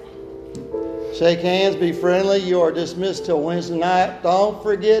 Shake hands, be friendly. You are dismissed till Wednesday night. Don't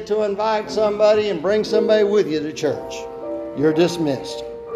forget to invite somebody and bring somebody with you to church. You're dismissed.